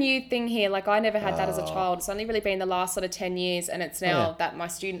 that's a new thing here. Like, I never had that as a child. It's only really been the last sort of 10 years, and it's now yeah. that my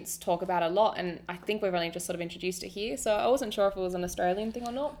students talk about it a lot, and I think we've only just sort of introduced it here. So I wasn't sure if it was an Australian thing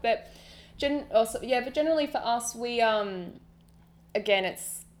or not, but but generally for us, we again,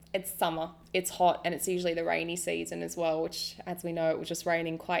 it's summer, it's hot, and it's usually the rainy season as well, which, as we know, it was just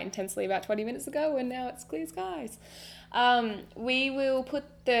raining quite intensely about 20 minutes ago, and now it's clear skies. We will put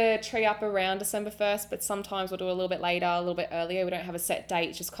the tree up around December 1st, but sometimes we'll do it a little bit later, a little bit earlier. We don't have a set date.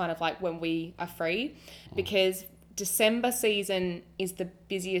 It's just kind of like when we are free, because December season is the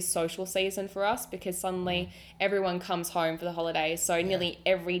busiest social season for us, because suddenly everyone comes home for the holidays. So nearly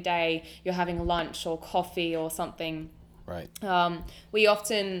every day you're having lunch or coffee or something. Right.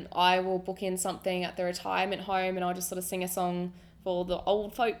 I will book in something at the retirement home, and I'll just sort of sing a song for the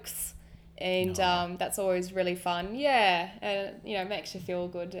old folks. And that's always really fun. Yeah. And, it makes you feel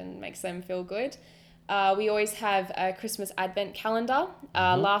good and makes them feel good. We always have a Christmas advent calendar.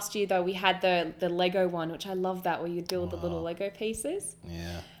 Last year, though, we had the Lego one, which I love that, where you build the little Lego pieces.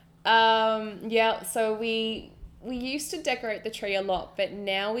 Yeah. So we used to decorate the tree a lot, but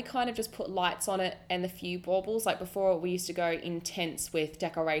now we kind of just put lights on it and a few baubles. Like, before, we used to go intense with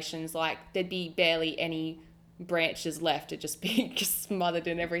decorations. Like, there'd be barely any branches left. It'd just be just smothered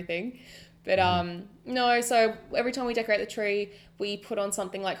in everything. But no, so every time we decorate the tree, we put on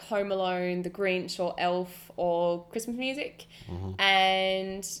something like Home Alone, The Grinch, or Elf, or Christmas music.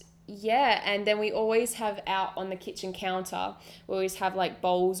 And yeah, and then we always have out on the kitchen counter, we always have like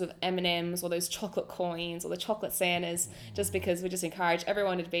bowls of M&Ms or those chocolate coins or the chocolate Santas, just because we just encourage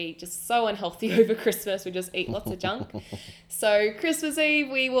everyone to be just so unhealthy over Christmas. We just eat lots of junk. So Christmas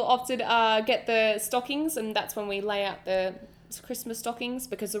Eve, we will often get the stockings, and that's when we lay out the Christmas stockings,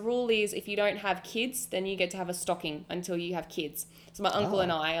 because the rule is, if you don't have kids, then you get to have a stocking until you have kids. So my uncle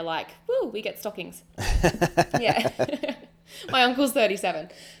and I are like, woo, we get stockings. Yeah. My uncle's 37,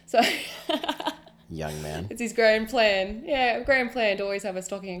 so Young man. it's his grand plan. Yeah, grand plan to always have a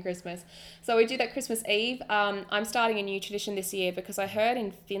stocking at Christmas. So we do that Christmas Eve. I'm starting a new tradition this year, because I heard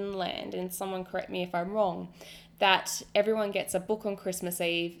in Finland, and someone correct me if I'm wrong, that everyone gets a book on Christmas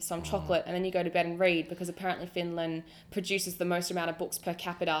Eve, some chocolate, and then you go to bed and read, because apparently Finland produces the most amount of books per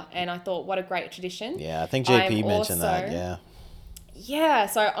capita. And I thought, what a great tradition. Yeah, I think JP mentioned that, yeah. Yeah,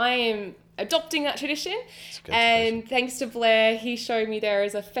 so I am adopting that tradition. And tradition. Thanks to Blair, he showed me there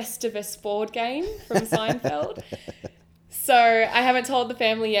is a Festivus board game from Seinfeld. So I haven't told the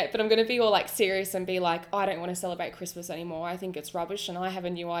family yet, but I'm going to be all like serious and be like, I don't want to celebrate Christmas anymore. I think it's rubbish, and I have a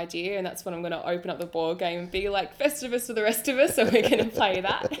new idea, and that's when I'm going to open up the board game and be like Festivus for the rest of us, so we're going to play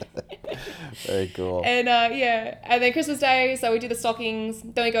that. Very cool. And and then Christmas Day, so we do the stockings,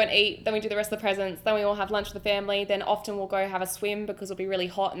 then we go and eat, then we do the rest of the presents, then we all have lunch with the family, then often we'll go have a swim because it'll be really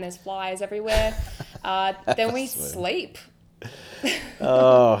hot and there's flies everywhere. Then we sleep.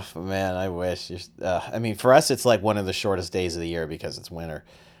 Oh man, I wish. I mean, for us, it's like one of the shortest days of the year because it's winter.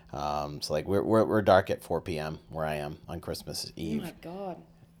 So like we're dark at 4 p.m. where I am on Christmas Eve. Oh my god,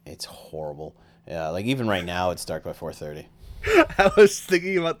 it's horrible. Yeah, like even right now, it's dark by 4:30. I was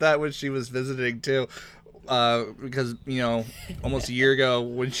thinking about that when she was visiting too, because almost a year ago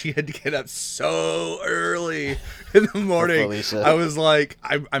when she had to get up so early in the morning, I was like,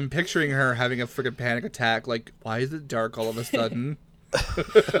 I'm picturing her having a freaking panic attack. Like, why is it dark all of a sudden?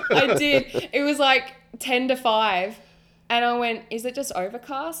 I did. It was like 10 to 5. And I went, is it just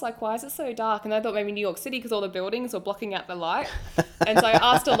overcast? Like, why is it so dark? And I thought maybe New York City, because all the buildings were blocking out the light. And so I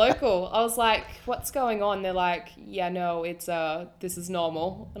asked a local. I was like, what's going on? They're like, yeah, no, it's this is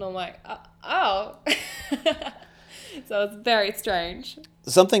normal. And I'm like, oh. So it's very strange.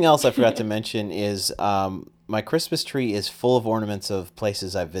 Something else I forgot to mention is my Christmas tree is full of ornaments of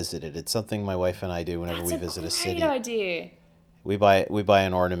places I've visited. It's something my wife and I do whenever we visit a city. That's a great idea. We buy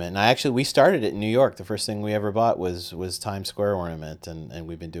an ornament, and we started it in New York. The first thing we ever bought was Times Square ornament, and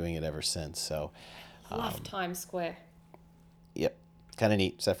we've been doing it ever since. So, love Times Square. Yep, kind of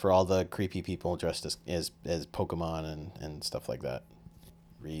neat, except for all the creepy people dressed as Pokemon and stuff like that.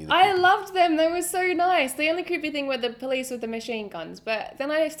 Really I creepy. loved them. They were so nice. The only creepy thing were the police with the machine guns, but then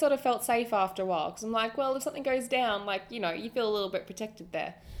I sort of felt safe after a while, because I'm like, well, if something goes down, like, you feel a little bit protected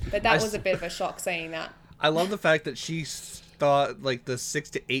there. But that was a bit of a shock seeing that. I love the fact that she thought like the 6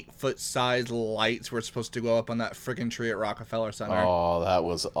 to 8 foot size lights were supposed to go up on that freaking tree at Rockefeller Center. Oh, that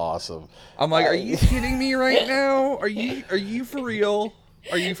was awesome. I'm like, are you kidding me right now? Are you for real?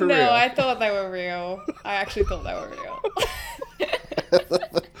 Are you for real? No, I thought they were real. I actually thought they were real.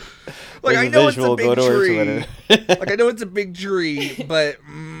 Like, I know it's a big tree. Like, I know it's a big tree, but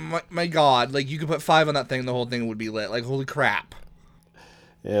my God, like you could put 5 on that thing, the whole thing would be lit. Like holy crap.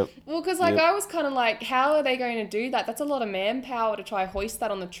 Yep. Well, because like I was kind of like, how are they going to do that? That's a lot of manpower to try hoist that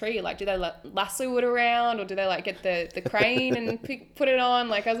on the tree. Like, do they lasso it around, or do they like get the crane and put it on?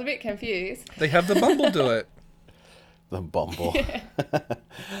 Like, I was a bit confused. They have the Bumble do it. The Bumble.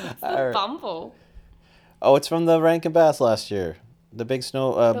 The Bumble. Oh, it's from the Rankin Bass last year. The big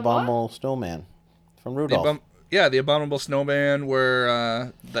The Bumble snowman from Rudolph. The abominable snowman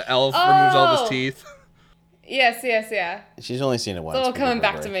where the elf removes all of his teeth. Yes, yeah. She's only seen it once. It's all coming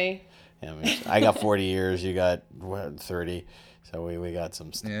back to me. Yeah, I got 40 years. You got 30. So we got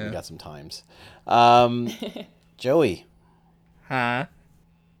some times. Joey. Huh?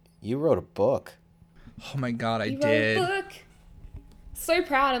 You wrote a book. Oh my God, I You did. wrote a book. So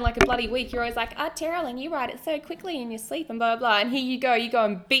proud in like a bloody week. You're always like, Terrell, you write it so quickly in your sleep and blah, blah. And here you go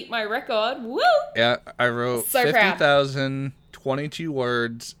and beat my record. Woo! Yeah, I wrote So 50,022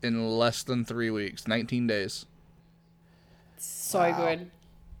 words in less than 3 weeks, 19 days. So good.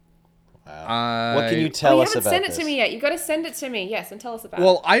 Wow. What can you tell us about this? You haven't sent it to me yet. You got to send it to me. Yes, and tell us about it.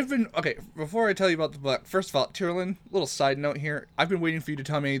 Well, okay, before I tell you about the book, first of all, Tyrlin, little side note here. I've been waiting for you to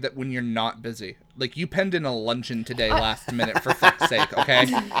tell me that when you're not busy. Like, you penned in a luncheon today last minute, for fuck's sake, okay?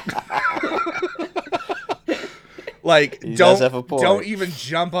 Like, don't even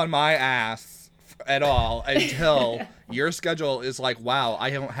jump on my ass at all until your schedule is like, wow, I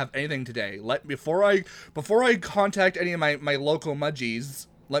don't have anything today. Before I contact any of my local mudgies,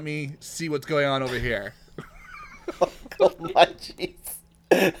 let me see what's going on over here. Local mudgies.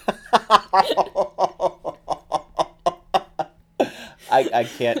 I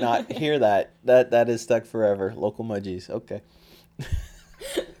can't not hear that. That is stuck forever. Local mudgies. Okay.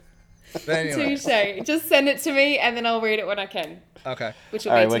 But anyway. Touche. Just send it to me, and then I'll read it when I can. Okay. Which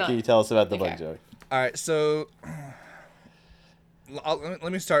will all right. be What tonight. can you tell us about the book, Joey? All right. So,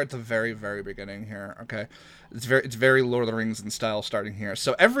 let me start at the very, very beginning here. Okay. It's very Lord of the Rings in style starting here.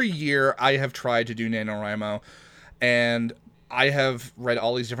 So every year I have tried to do NaNoWriMo, and I have read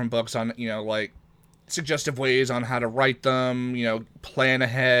all these different books on, like suggestive ways on how to write them, plan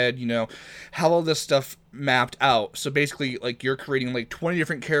ahead, how all this stuff mapped out. So basically, like, you're creating like 20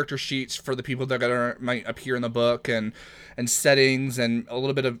 different character sheets for the people that might appear in the book, and settings, and a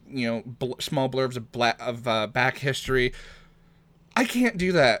little bit of, small blurbs of back history. I can't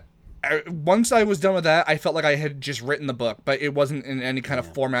do that. Once I was done with that, I felt like I had just written the book, but it wasn't in any kind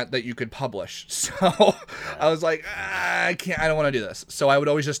of format that you could publish. So I was like, I don't want to do this. So I would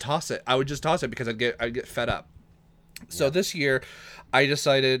always just toss it. Because I'd get fed up. So this year, I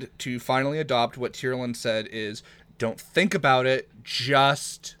decided to finally adopt what Tyrlin said is, don't think about it,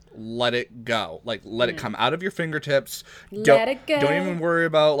 just let it go. Like, let it come out of your fingertips. Let it go. Don't even worry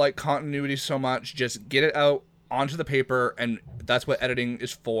about like continuity so much. Just get it out onto the paper, and that's what editing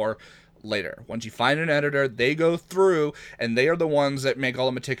is for later. Once you find an editor, they go through, and they are the ones that make all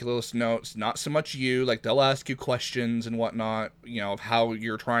the meticulous notes, not so much you. Like, they'll ask you questions and whatnot, of how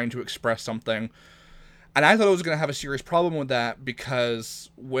you're trying to express something. And I thought I was going to have a serious problem with that, because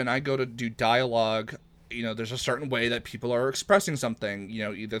when I go to do dialogue, there's a certain way that people are expressing something,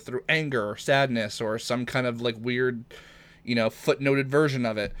 either through anger or sadness or some kind of like weird, footnoted version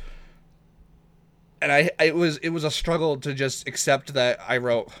of it. And it was a struggle to just accept that I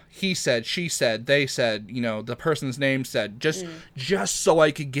wrote he said, she said, they said, the person's name said, just so I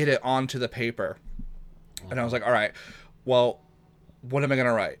could get it onto the paper. And I was like, all right, well, what am I going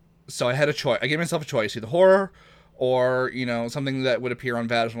to write? So I had a choice. I gave myself a choice, either horror or, something that would appear on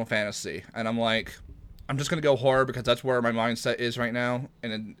Vaginal Fantasy. And I'm like, I'm just going to go horror because that's where my mindset is right now.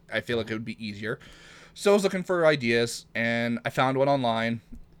 And I feel like it would be easier. So I was looking for ideas, and I found one online.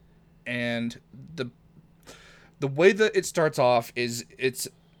 And the way that it starts off is it's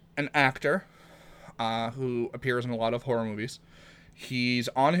an actor who appears in a lot of horror movies. He's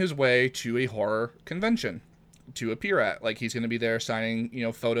on his way to a horror convention to appear at. Like, he's going to be there signing,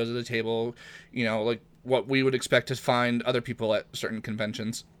 photos at the table, like what we would expect to find other people at certain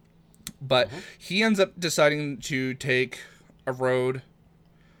conventions. But he ends up deciding to take a road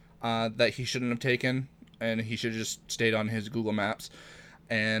that he shouldn't have taken, and he should have just stayed on his Google Maps.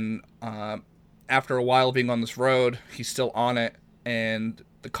 And after a while being on this road, he's still on it, and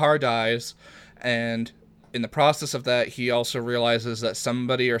the car dies. And in the process of that, he also realizes that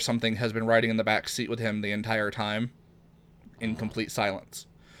somebody or something has been riding in the back seat with him the entire time in complete silence.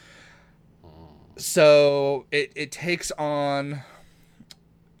 So it takes on,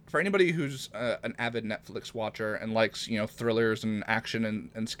 for anybody who's an avid Netflix watcher and likes, thrillers and action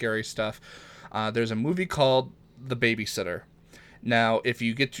and scary stuff, there's a movie called The Babysitter. Now, if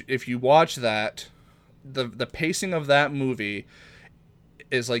you watch that, the pacing of that movie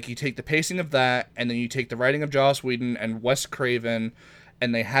is like you take the pacing of that, and then you take the writing of Joss Whedon and Wes Craven,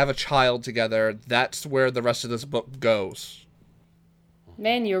 and they have a child together. That's where the rest of this book goes.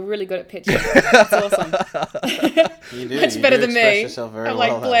 Man, you're really good at pitching. That's awesome. You do. Much you better do than express me. yourself very I'm well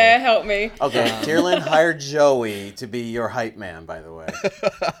like, that Blair, way. help me. Okay, Tierlin, hire Joey to be your hype man, by the way.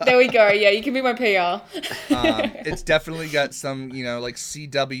 There we go. Yeah, you can be my PR. It's definitely got some, like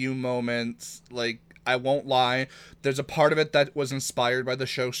CW moments. Like, I won't lie, there's a part of it that was inspired by the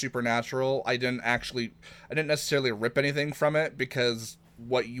show Supernatural. I didn't necessarily rip anything from it, because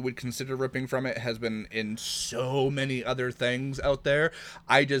what you would consider ripping from it has been in so many other things out there.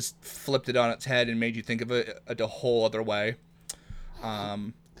 I just flipped it on its head and made you think of it a whole other way.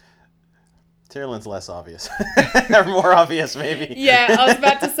 Tierlin's less obvious. Or more obvious, maybe. Yeah, I was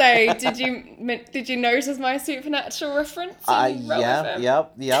about to say, did you notice my Supernatural reference?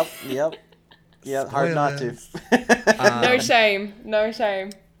 Yep. Yeah, hard not to. No shame. No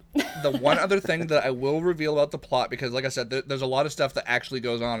shame. The one other thing that I will reveal about the plot, because like I said, there's a lot of stuff that actually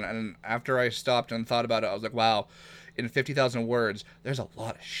goes on, and after I stopped and thought about it, I was like, wow, in 50,000 words, there's a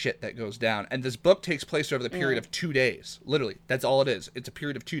lot of shit that goes down. And this book takes place over the period of 2 days. Literally, that's all it is. It's a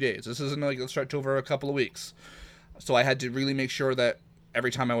period of 2 days. This isn't like it'll stretch over a couple of weeks. So I had to really make sure that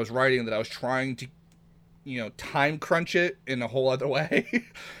every time I was writing that I was trying to, time crunch it in a whole other way.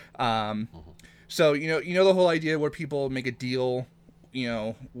 So, the whole idea where people make a deal,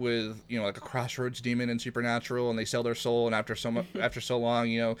 with, like a crossroads demon in Supernatural, and they sell their soul, and after so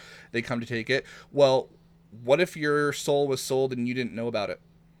long, they come to take it. Well, what if your soul was sold and you didn't know about it?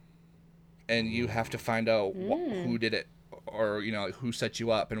 And you have to find out who did it, or, who set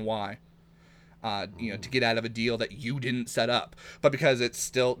you up and why. To get out of a deal that you didn't set up. But because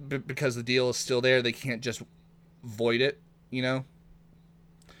the deal is still there, they can't just void it,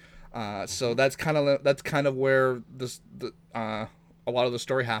 So that's kind of where a lot of the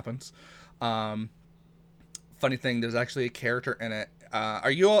story happens. Funny thing, there's actually a character in it.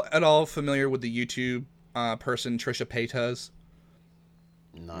 Are you all at all familiar with the YouTube person Trisha Paytas?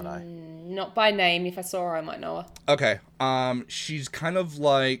 Not I. Not by name. If I saw her, I might know her. Okay. She's kind of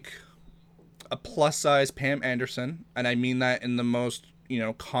like a plus size Pam Anderson, and I mean that in the most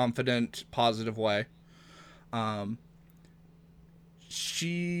confident, positive way.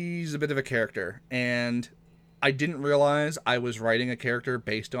 She's a bit of a character, and I didn't realize I was writing a character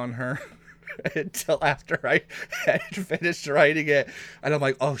based on her until after I had finished writing it. And I'm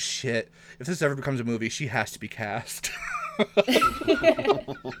like, oh shit, if this ever becomes a movie, she has to be cast.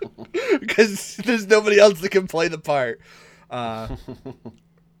 Because there's nobody else that can play the part. But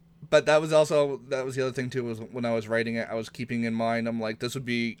that was the other thing too, was when I was writing it, I was keeping in mind, I'm like, this would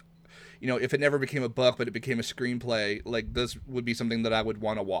be, if it never became a book, but it became a screenplay, like this would be something that I would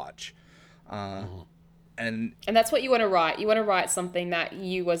want to watch. And that's what you want to write. You want to write something that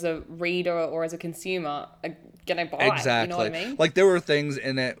you, as a reader or as a consumer, are gonna buy. Exactly. You know what I mean? Like, there were things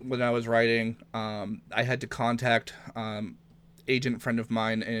in it when I was writing. I had to contact agent friend of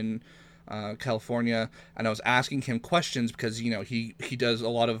mine in California, and I was asking him questions because he does a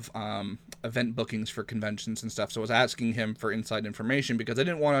lot of event bookings for conventions and stuff. So I was asking him for inside information because I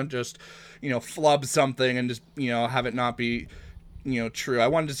didn't want to just flub something and just have it not be true. I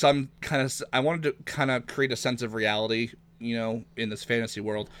wanted to kind of create a sense of reality, in this fantasy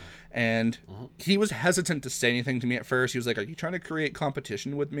world. And he was hesitant to say anything to me at first. He was like, "Are you trying to create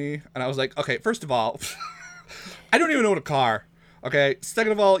competition with me?" And I was like, "Okay, first of all, I don't even own a car. Okay.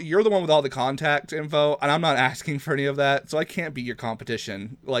 Second of all, you're the one with all the contact info, and I'm not asking for any of that, so I can't be your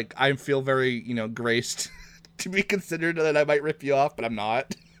competition. Like, I feel very, graced to be considered that I might rip you off, but I'm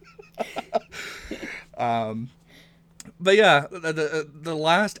not." But yeah, the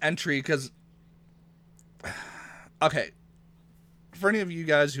last entry, because, okay, for any of you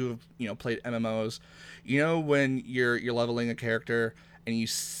guys who have played MMOs, when you're leveling a character and you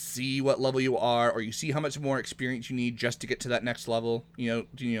see what level you are, or you see how much more experience you need just to get to that next level,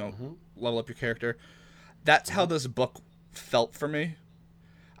 level up your character. That's how this book felt for me.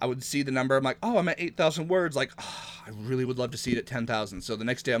 I would see the number, I'm like, oh, I'm at 8,000 words, like, oh, I really would love to see it at 10,000. So the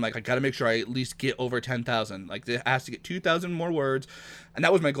next day I'm like, I gotta make sure I at least get over 10,000. Like, it has to get 2,000 more words, and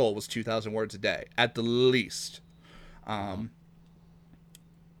that was my goal, was 2,000 words a day at the least. I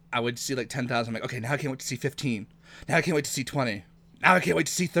would see like 10,000. I'm like, okay, now I can't wait to see 15. Now I can't wait to see 20. Now I can't wait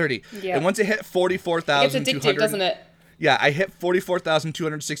to see 30. Yeah. And once it hit 44,200, it's addictive, doesn't it? Yeah, I hit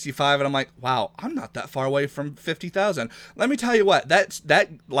 44,265, and I'm like, wow, I'm not that far away from 50,000. Let me tell you what, that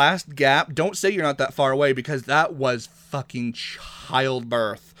last gap, don't say you're not that far away, because that was fucking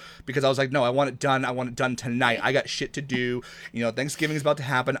childbirth. Because I was like, no, I want it done. I want it done tonight. I got shit to do. Thanksgiving's about to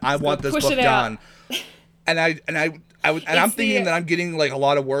happen. I want this book done. I'm thinking that I'm getting like a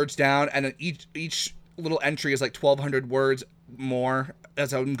lot of words down, and then each little entry is like 1,200 words more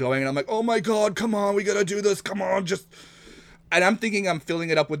as I'm going, and I'm like, oh my god, come on, we gotta do this, come on, just. And I'm thinking I'm filling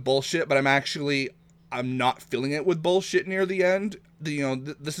it up with bullshit, but I'm not filling it with bullshit near the end.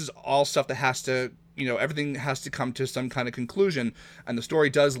 This is all stuff that has to, everything has to come to some kind of conclusion, and the story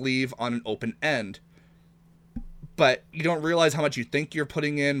does leave on an open end. But you don't realize how much you think you're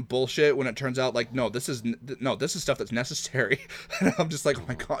putting in bullshit when it turns out like, no, this is stuff that's necessary. And I'm just like, oh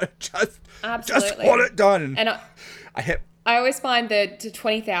my god, just want it done. And I I always find the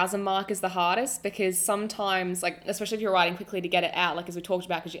 20,000 mark is the hardest, because sometimes, like, especially if you're writing quickly to get it out, like as we talked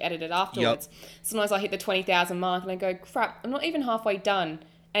about, because you edit it afterwards, sometimes I hit the 20,000 mark and I go, crap, I'm not even halfway done.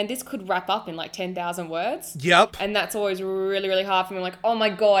 And this could wrap up in like 10,000 words. Yep. And that's always really, really hard for me. Like, oh my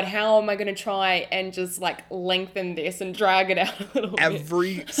God, how am I going to try and just like lengthen this and drag it out a little bit?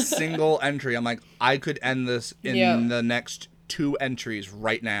 Every single entry, I'm like, I could end this in the next 2 entries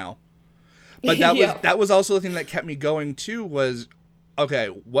right now. But that was also the thing that kept me going too, was, okay,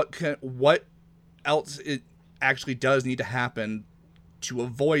 what else it actually does need to happen to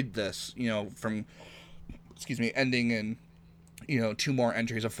avoid this, from, ending in, 2 more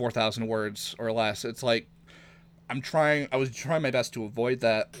entries of 4,000 words or less. It's like, I was trying my best to avoid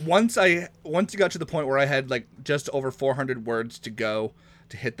that. Once it got to the point where I had like just over 400 words to go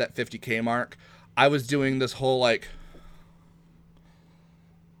to hit that 50K mark, I was doing this whole like,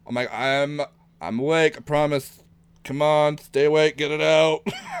 I'm like, I'm awake, I promise. Come on, stay awake, get it out.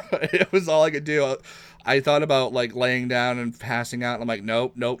 It was all I could do. I thought about like laying down and passing out, and I'm like,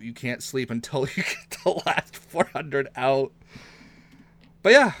 nope, you can't sleep until you get the last 400 out.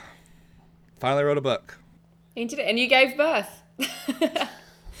 But yeah, finally wrote a book. You did it, and you gave birth.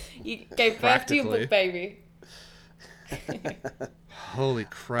 You gave birth to your book, baby. Holy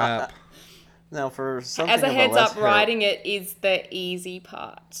crap. Now, for something as a of heads less up, writing it is the easy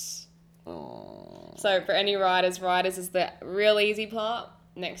part. Oh. So for any writers is the real easy part.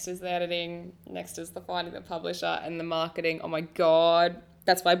 Next is the editing. Next is the finding the publisher and the marketing. Oh my God.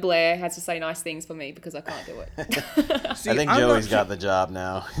 That's why Blair has to say nice things for me, because I can't do it. See, I think Joey's got the job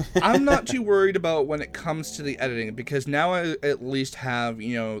now. I'm not too worried about when it comes to the editing, because now I at least have,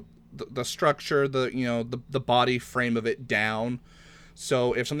 the structure, the body frame of it down.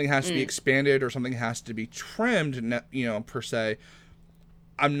 So if something has to be expanded or something has to be trimmed, per se,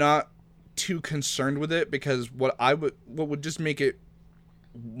 I'm not too concerned with it, because what would just make it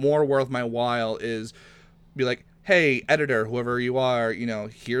more worth my while is be like, hey, editor, whoever you are,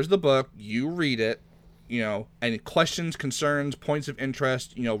 here's the book, you read it, any questions, concerns, points of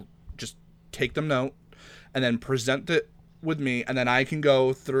interest, just take them note and then present it with me, and then I can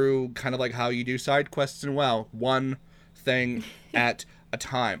go through kind of like how you do side quests in WoW, one thing at a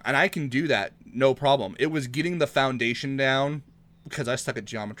time. And I can do that, no problem. It was getting the foundation down, because I suck at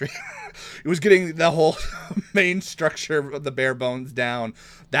geometry. It was getting the whole main structure of the bare bones down.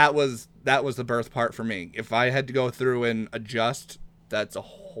 That was the birth part for me. If I had to go through and adjust, that's a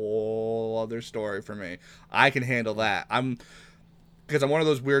whole other story for me. I can handle that. Because I'm one of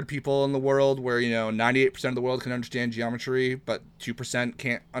those weird people in the world where, 98% of the world can understand geometry, but 2%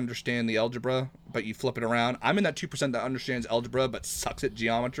 can't understand the algebra, but you flip it around. I'm in that 2% that understands algebra but sucks at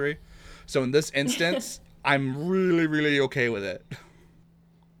geometry. So in this instance, I'm really, really okay with it.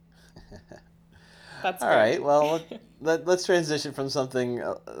 That's all right. Well, let's transition from something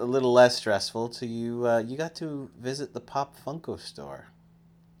a little less stressful to you. You got to visit the Pop Funko store.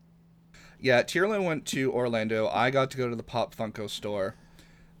 Yeah, Tierlin went to Orlando. I got to go to the Pop Funko store.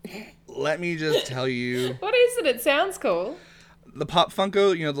 Let me just tell you. What is it? It sounds cool. The Pop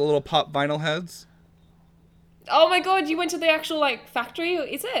Funko, the little pop vinyl heads. Oh my God, you went to the actual factory?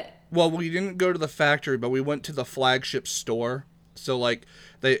 Is it? Well, we didn't go to the factory, but we went to the flagship store. So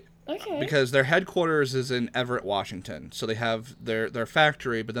because their headquarters is in Everett, Washington. So they have their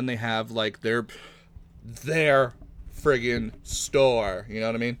factory, but then they have their friggin' store. You know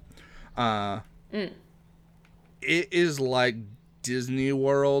what I mean? It is like Disney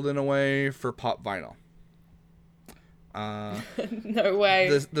World in a way for pop vinyl. No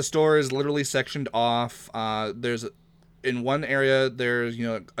way. The store is literally sectioned off. In one area, there's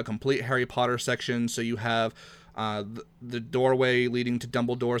a complete Harry Potter section. So you have the doorway leading to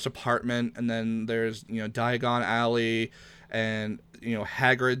Dumbledore's apartment, and then there's Diagon Alley, and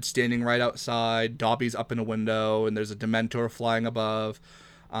Hagrid standing right outside. Dobby's up in a window, and there's a Dementor flying above.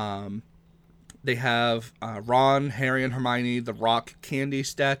 They have Ron, Harry, and Hermione, the rock candy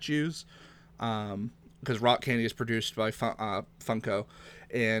statues, because rock candy is produced by Funko,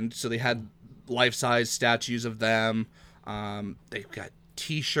 and so they had life-size statues of them. They've got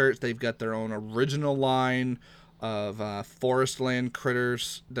T-shirts. They've got their own original line of Forestland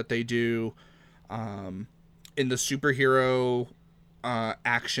critters that they do. In the superhero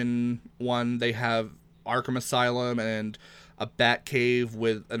action one, they have Arkham Asylum and a Bat Cave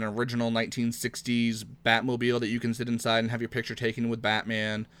with an original 1960s Batmobile that you can sit inside and have your picture taken with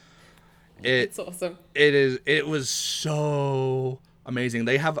Batman. It's awesome. It was so amazing.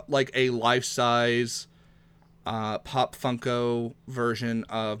 They have like a life-size Pop Funko version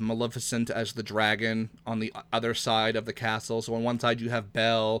of Maleficent as the dragon on the other side of the castle. So on one side you have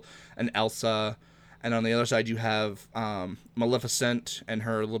Belle and Elsa, and on the other side you have Maleficent and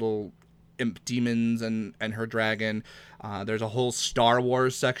her little imp demons and her dragon. There's a whole Star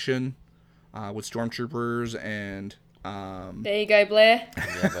Wars section with stormtroopers and there you go, Blair.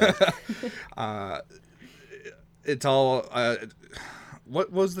 it's all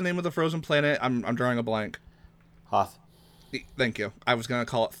what was the name of the frozen planet? I'm drawing a blank. Hoth. Thank you. I was gonna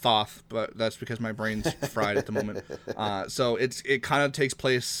call it Thoth, but that's because my brain's fried at the moment. So it kind of takes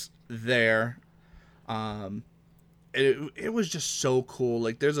place there. It was just so cool.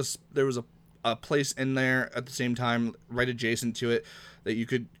 Like there was a place in there at the same time, right adjacent to it, that you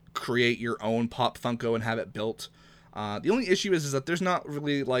could create your own Pop Funko and have it built. The only issue is that there's not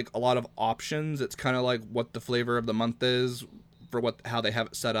really like a lot of options. It's kind of like what the flavor of the month is for how they have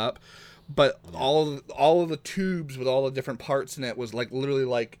it set up. But all of the tubes with all the different parts in it was like literally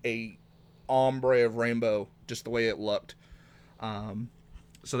like a ombre of rainbow, just the way it looked.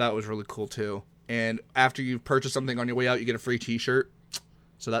 So that was really cool too. And after you've purchased something on your way out, you get a free T-shirt.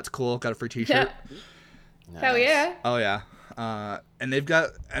 So that's cool. Got a free T-shirt. Nice. Hell yeah. Oh yeah. And they've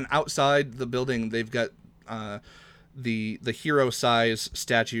got outside the building. They've got the hero size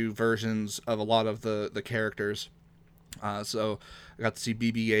statue versions of a lot of the characters. So I got to see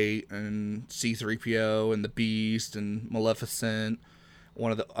BB-8 and C-3PO and the Beast and Maleficent,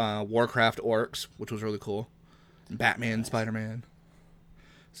 one of the Warcraft orcs, which was really cool. And Batman, nice. Spider-Man.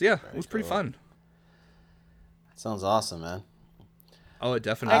 So yeah, it was pretty fun. That sounds awesome, man. Oh, it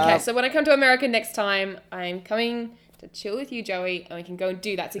definitely. Okay, so when I come to America next time, I'm coming to chill with you, Joey, and we can go and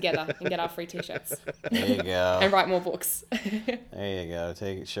do that together and get our free T-shirts. There you go. And write more books. There you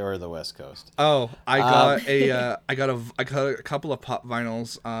go. Show her the West Coast. Oh, I got I got a couple of pop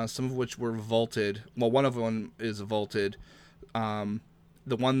vinyls, some of which were vaulted. Well, one of them is vaulted. The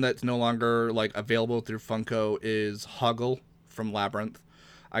one that's no longer like available through Funko is Huggle from Labyrinth.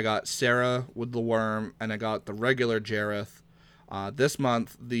 I got Sarah with the worm, and I got the regular Jareth. This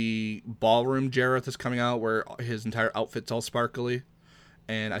month, the ballroom Jareth is coming out, where his entire outfit's all sparkly,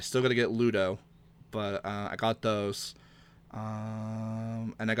 and I still got to get Ludo, but I got those,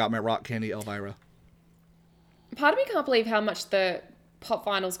 and I got my rock candy Elvira. Part of me can't believe how much the pop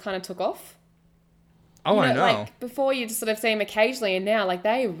vinyls kind of took off. Oh, I know. Like before, you just sort of see them occasionally, and now like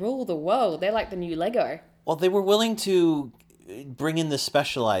they rule the world. They're like the new Lego. Well, they were willing to bring in the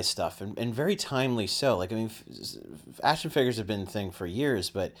specialized stuff, and very timely so. Like, I mean, action figures have been a thing for years,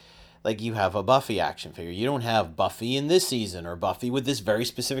 but like you have a Buffy action figure. You don't have Buffy in this season or Buffy with this very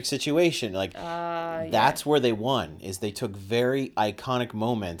specific situation. Like, that's where they won, is they took very iconic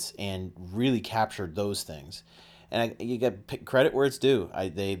moments and really captured those things. And you get credit where it's due.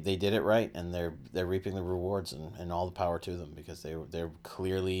 They did it right, and they're reaping the rewards, and all the power to them, because they're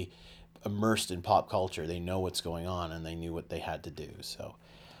clearly immersed in pop culture. They know what's going on, and they knew what they had to do. So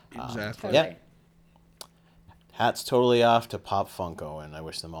exactly. Yeah, hats totally off to Pop Funko, and I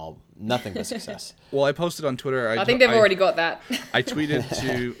wish them all nothing but success. Well, I posted on Twitter. I think they've already got that. I tweeted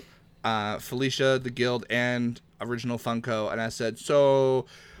to Felicia, the Guild, and Original Funko, and I said, so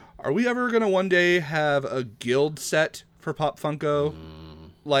are we ever gonna one day have a Guild set for Pop Funko?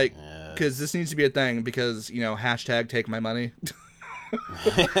 Like, because this needs to be a thing, because, you know, hashtag take my money.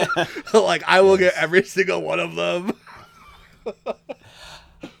 Like, I will get every single one of them.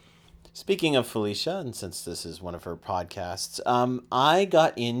 Speaking of Felicia, and since this is one of her podcasts, I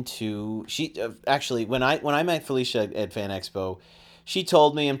got into actually when I met Felicia at Fan Expo, she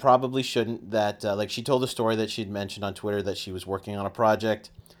told me, and probably shouldn't, that like she told a story that she'd mentioned on Twitter, that she was working on a project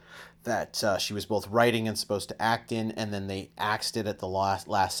that she was both writing and supposed to act in, and then they axed it at the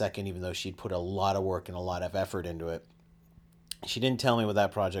last second, even though she'd put a lot of work and a lot of effort into it. She didn't tell me what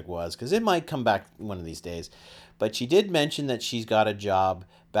that project was, because it might come back one of these days. But she did mention that she's got a job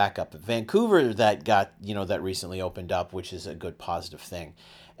back up in Vancouver that recently opened up, which is a good positive thing.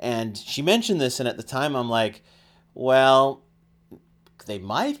 And she mentioned this, and at the time I'm like, well, they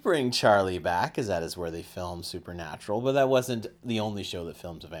might bring Charlie back, as that is where they filmed Supernatural, but that wasn't the only show that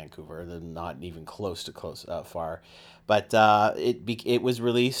filmed in Vancouver. They're not even close to far. But it was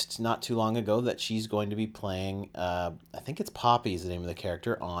released not too long ago that she's going to be playing, I think it's Poppy is the name of the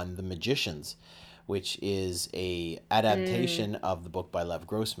character, on The Magicians, which is a adaptation of the book by Lev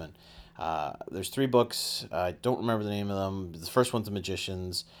Grossman. There's 3 books. I don't remember the name of them. The first one's The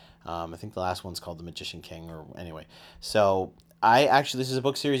Magicians. I think the last one's called The Magician King, or anyway. So this is a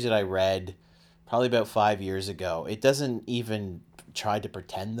book series that I read probably about 5 years ago. It doesn't even try to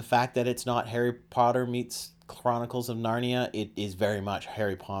pretend the fact that it's not Harry Potter meets Chronicles of Narnia. It is very much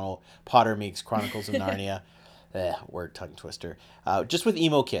Harry Potter meets Chronicles of Narnia. Word tongue twister. Just with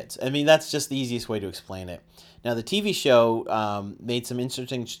emo kids. I mean, that's just the easiest way to explain it. Now, the TV show made some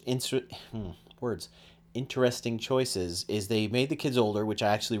interesting choices. Is they made the kids older, which I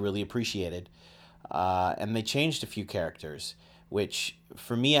actually really appreciated, and they changed a few characters, which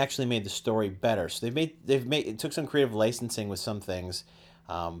for me actually made the story better. So it took some creative licensing with some things,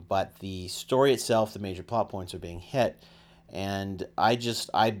 but the story itself, the major plot points are being hit. And I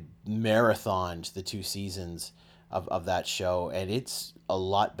marathoned the 2 seasons of that show, and it's a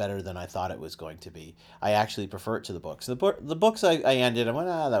lot better than I thought it was going to be. I actually prefer it to the books. The books I ended, I went,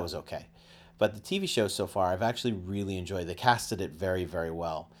 that was okay. But the TV show so far, I've actually really enjoyed. They casted it very, very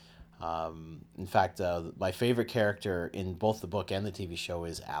well. In fact, my favorite character in both the book and the TV show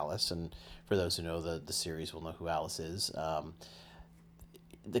is Alice, and for those who know the series will know who Alice is.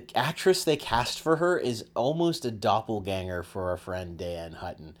 The actress they cast for her is almost a doppelganger for our friend Diane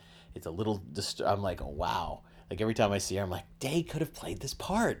Hutton. It's a little I'm like, oh, wow. Like every time I see her, I'm like, Day could have played this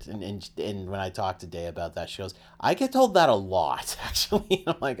part. And when I talk to Day about that, she goes, I get told that a lot, actually.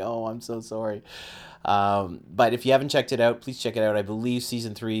 I'm like, oh, I'm so sorry. But if you haven't checked it out, please check it out. I believe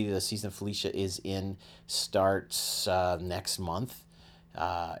season 3, the season of Felicia starts next month.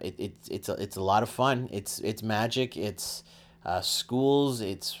 It's a lot of fun. It's magic. It's schools.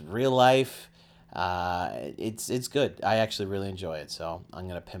 It's real life. It's good. I actually really enjoy it. So I'm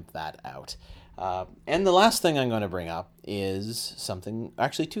going to pimp that out. And the last thing I'm going to bring up is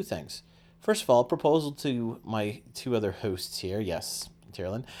actually 2 things. First of all, a proposal to my 2 other hosts here. Yes,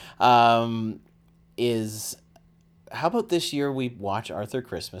 Tyrlin. Is how about this year we watch Arthur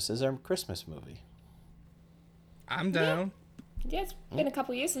Christmas as our Christmas movie? I'm down. Yeah, it's been a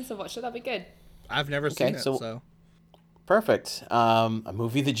couple of years since I watched it. That'd be good. I've never seen it, so. Perfect. A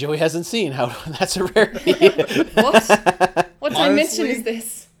movie that Joey hasn't seen. That's a rarity. What dimension is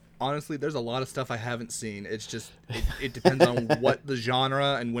this? Honestly, there's a lot of stuff I haven't seen. It's just it depends on what the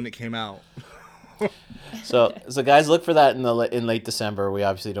genre and when it came out. So guys, look for that in late December. We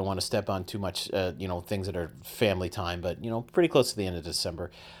obviously don't want to step on too much, things that are family time, but pretty close to the end of December.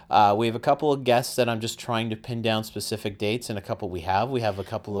 We have a couple of guests that I'm just trying to pin down specific dates, and a couple we have a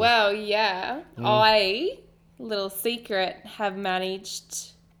couple of. Well, yeah, little secret, have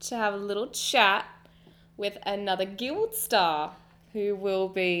managed to have a little chat with another guild star who will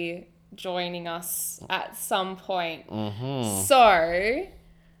be joining us at some point. Mm-hmm. So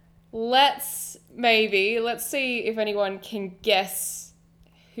let's see if anyone can guess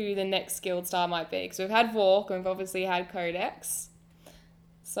who the next guild star might be. Because we've had Vork and we've obviously had Codex.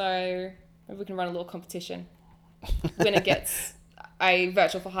 So maybe we can run a little competition. Winner gets a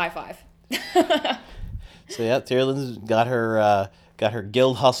virtual for high five. So yeah, Tyrlin's got her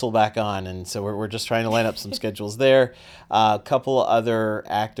guild hustle back on, and so we're just trying to line up some schedules there. A couple other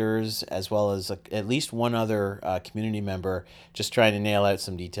actors, as well as at least one other community member, just trying to nail out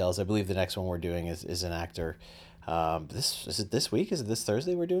some details. I believe the next one we're doing is an actor. Is it this week? Is it this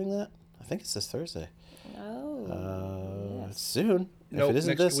Thursday we're doing that? I think it's this Thursday. Oh. Yes. Soon. Nope, if it isn't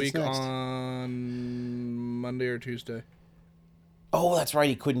next this, week it's next. on Monday or Tuesday. Oh, that's right.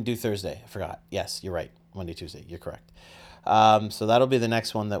 He couldn't do Thursday. I forgot. Yes, you're right. Monday, Tuesday. You're correct. So that'll be the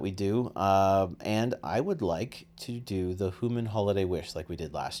next one that we do. And I would like to do the Human Holiday Wish like we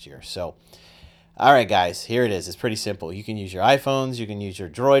did last year. So, all right, guys, here it is. It's pretty simple. You can use your iPhones. You can use your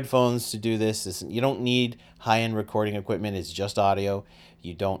Droid phones to do this. You don't need high-end recording equipment. It's just audio.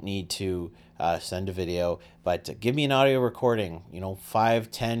 You don't need to send a video. But give me an audio recording,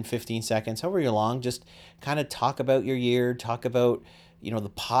 5, 10, 15 seconds, however long. Just kind of talk about your year. Talk about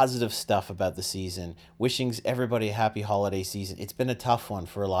the positive stuff about the season, wishing everybody a happy holiday season. It's been a tough one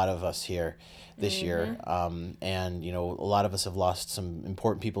for a lot of us here this year. And, a lot of us have lost some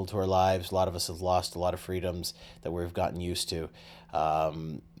important people to our lives. A lot of us have lost a lot of freedoms that we've gotten used to.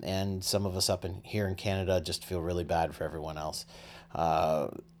 And some of us here in Canada just feel really bad for everyone else.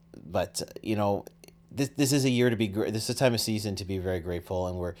 But this is a year to be this is a time of season to be very grateful,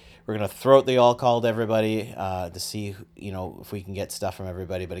 and we're gonna throw out the all call to everybody to see if we can get stuff from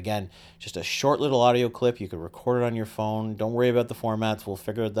everybody. But again, just a short little audio clip. You can record it on your phone. Don't worry about the formats. We'll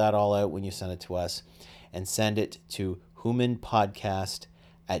figure that all out when you send it to us, and send it to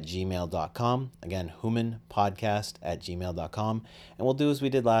humanpodcast@gmail.com. Again, humanpodcast@gmail.com. And we'll do as we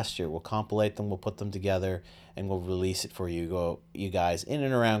did last year. We'll compilate them, we'll put them together, and we'll release it for you guys in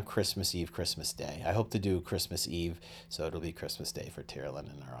and around Christmas Eve, Christmas Day. I hope to do Christmas Eve, so it'll be Christmas Day for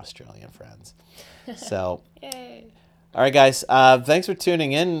Tyrlyn and our Australian friends. So, Yay. all right, guys. Thanks for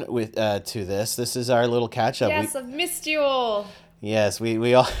tuning in to this. This is our little catch up. Yes, I've missed you all. Yes,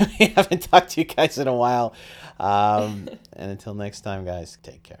 we all we haven't talked to you guys in a while. And until next time, guys,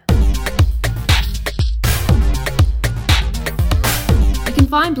 take care. You can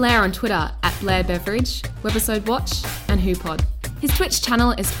find Blair on Twitter at Blair Beveridge, Webisode Watch, and HooPod. His Twitch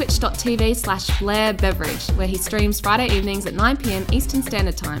channel is twitch.tv/Blair Beveridge, where he streams Friday evenings at 9 p.m. Eastern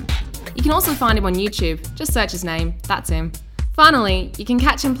Standard Time. You can also find him on YouTube. Just search his name. That's him. Finally, you can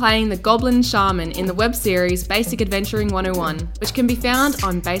catch him playing the Goblin Shaman in the web series Basic Adventuring 101, which can be found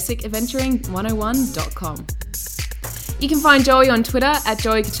on basicadventuring101.com. You can find Joey on Twitter at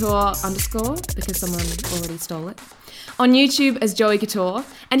JoeyCouture_, because someone already stole it, on YouTube as Joey Couture,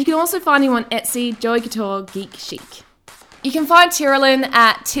 and you can also find him on Etsy, Joey Couture Geek Chic. You can find Tyrlyn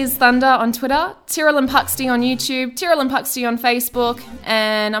at Tiz Thunder on Twitter, Tyrlyn Puxty on YouTube, Tyrlyn Puxty on Facebook,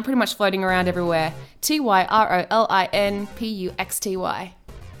 and I'm pretty much floating around everywhere. TYROLINPUXTY.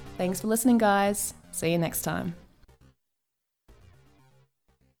 Thanks for listening, guys. See you next time.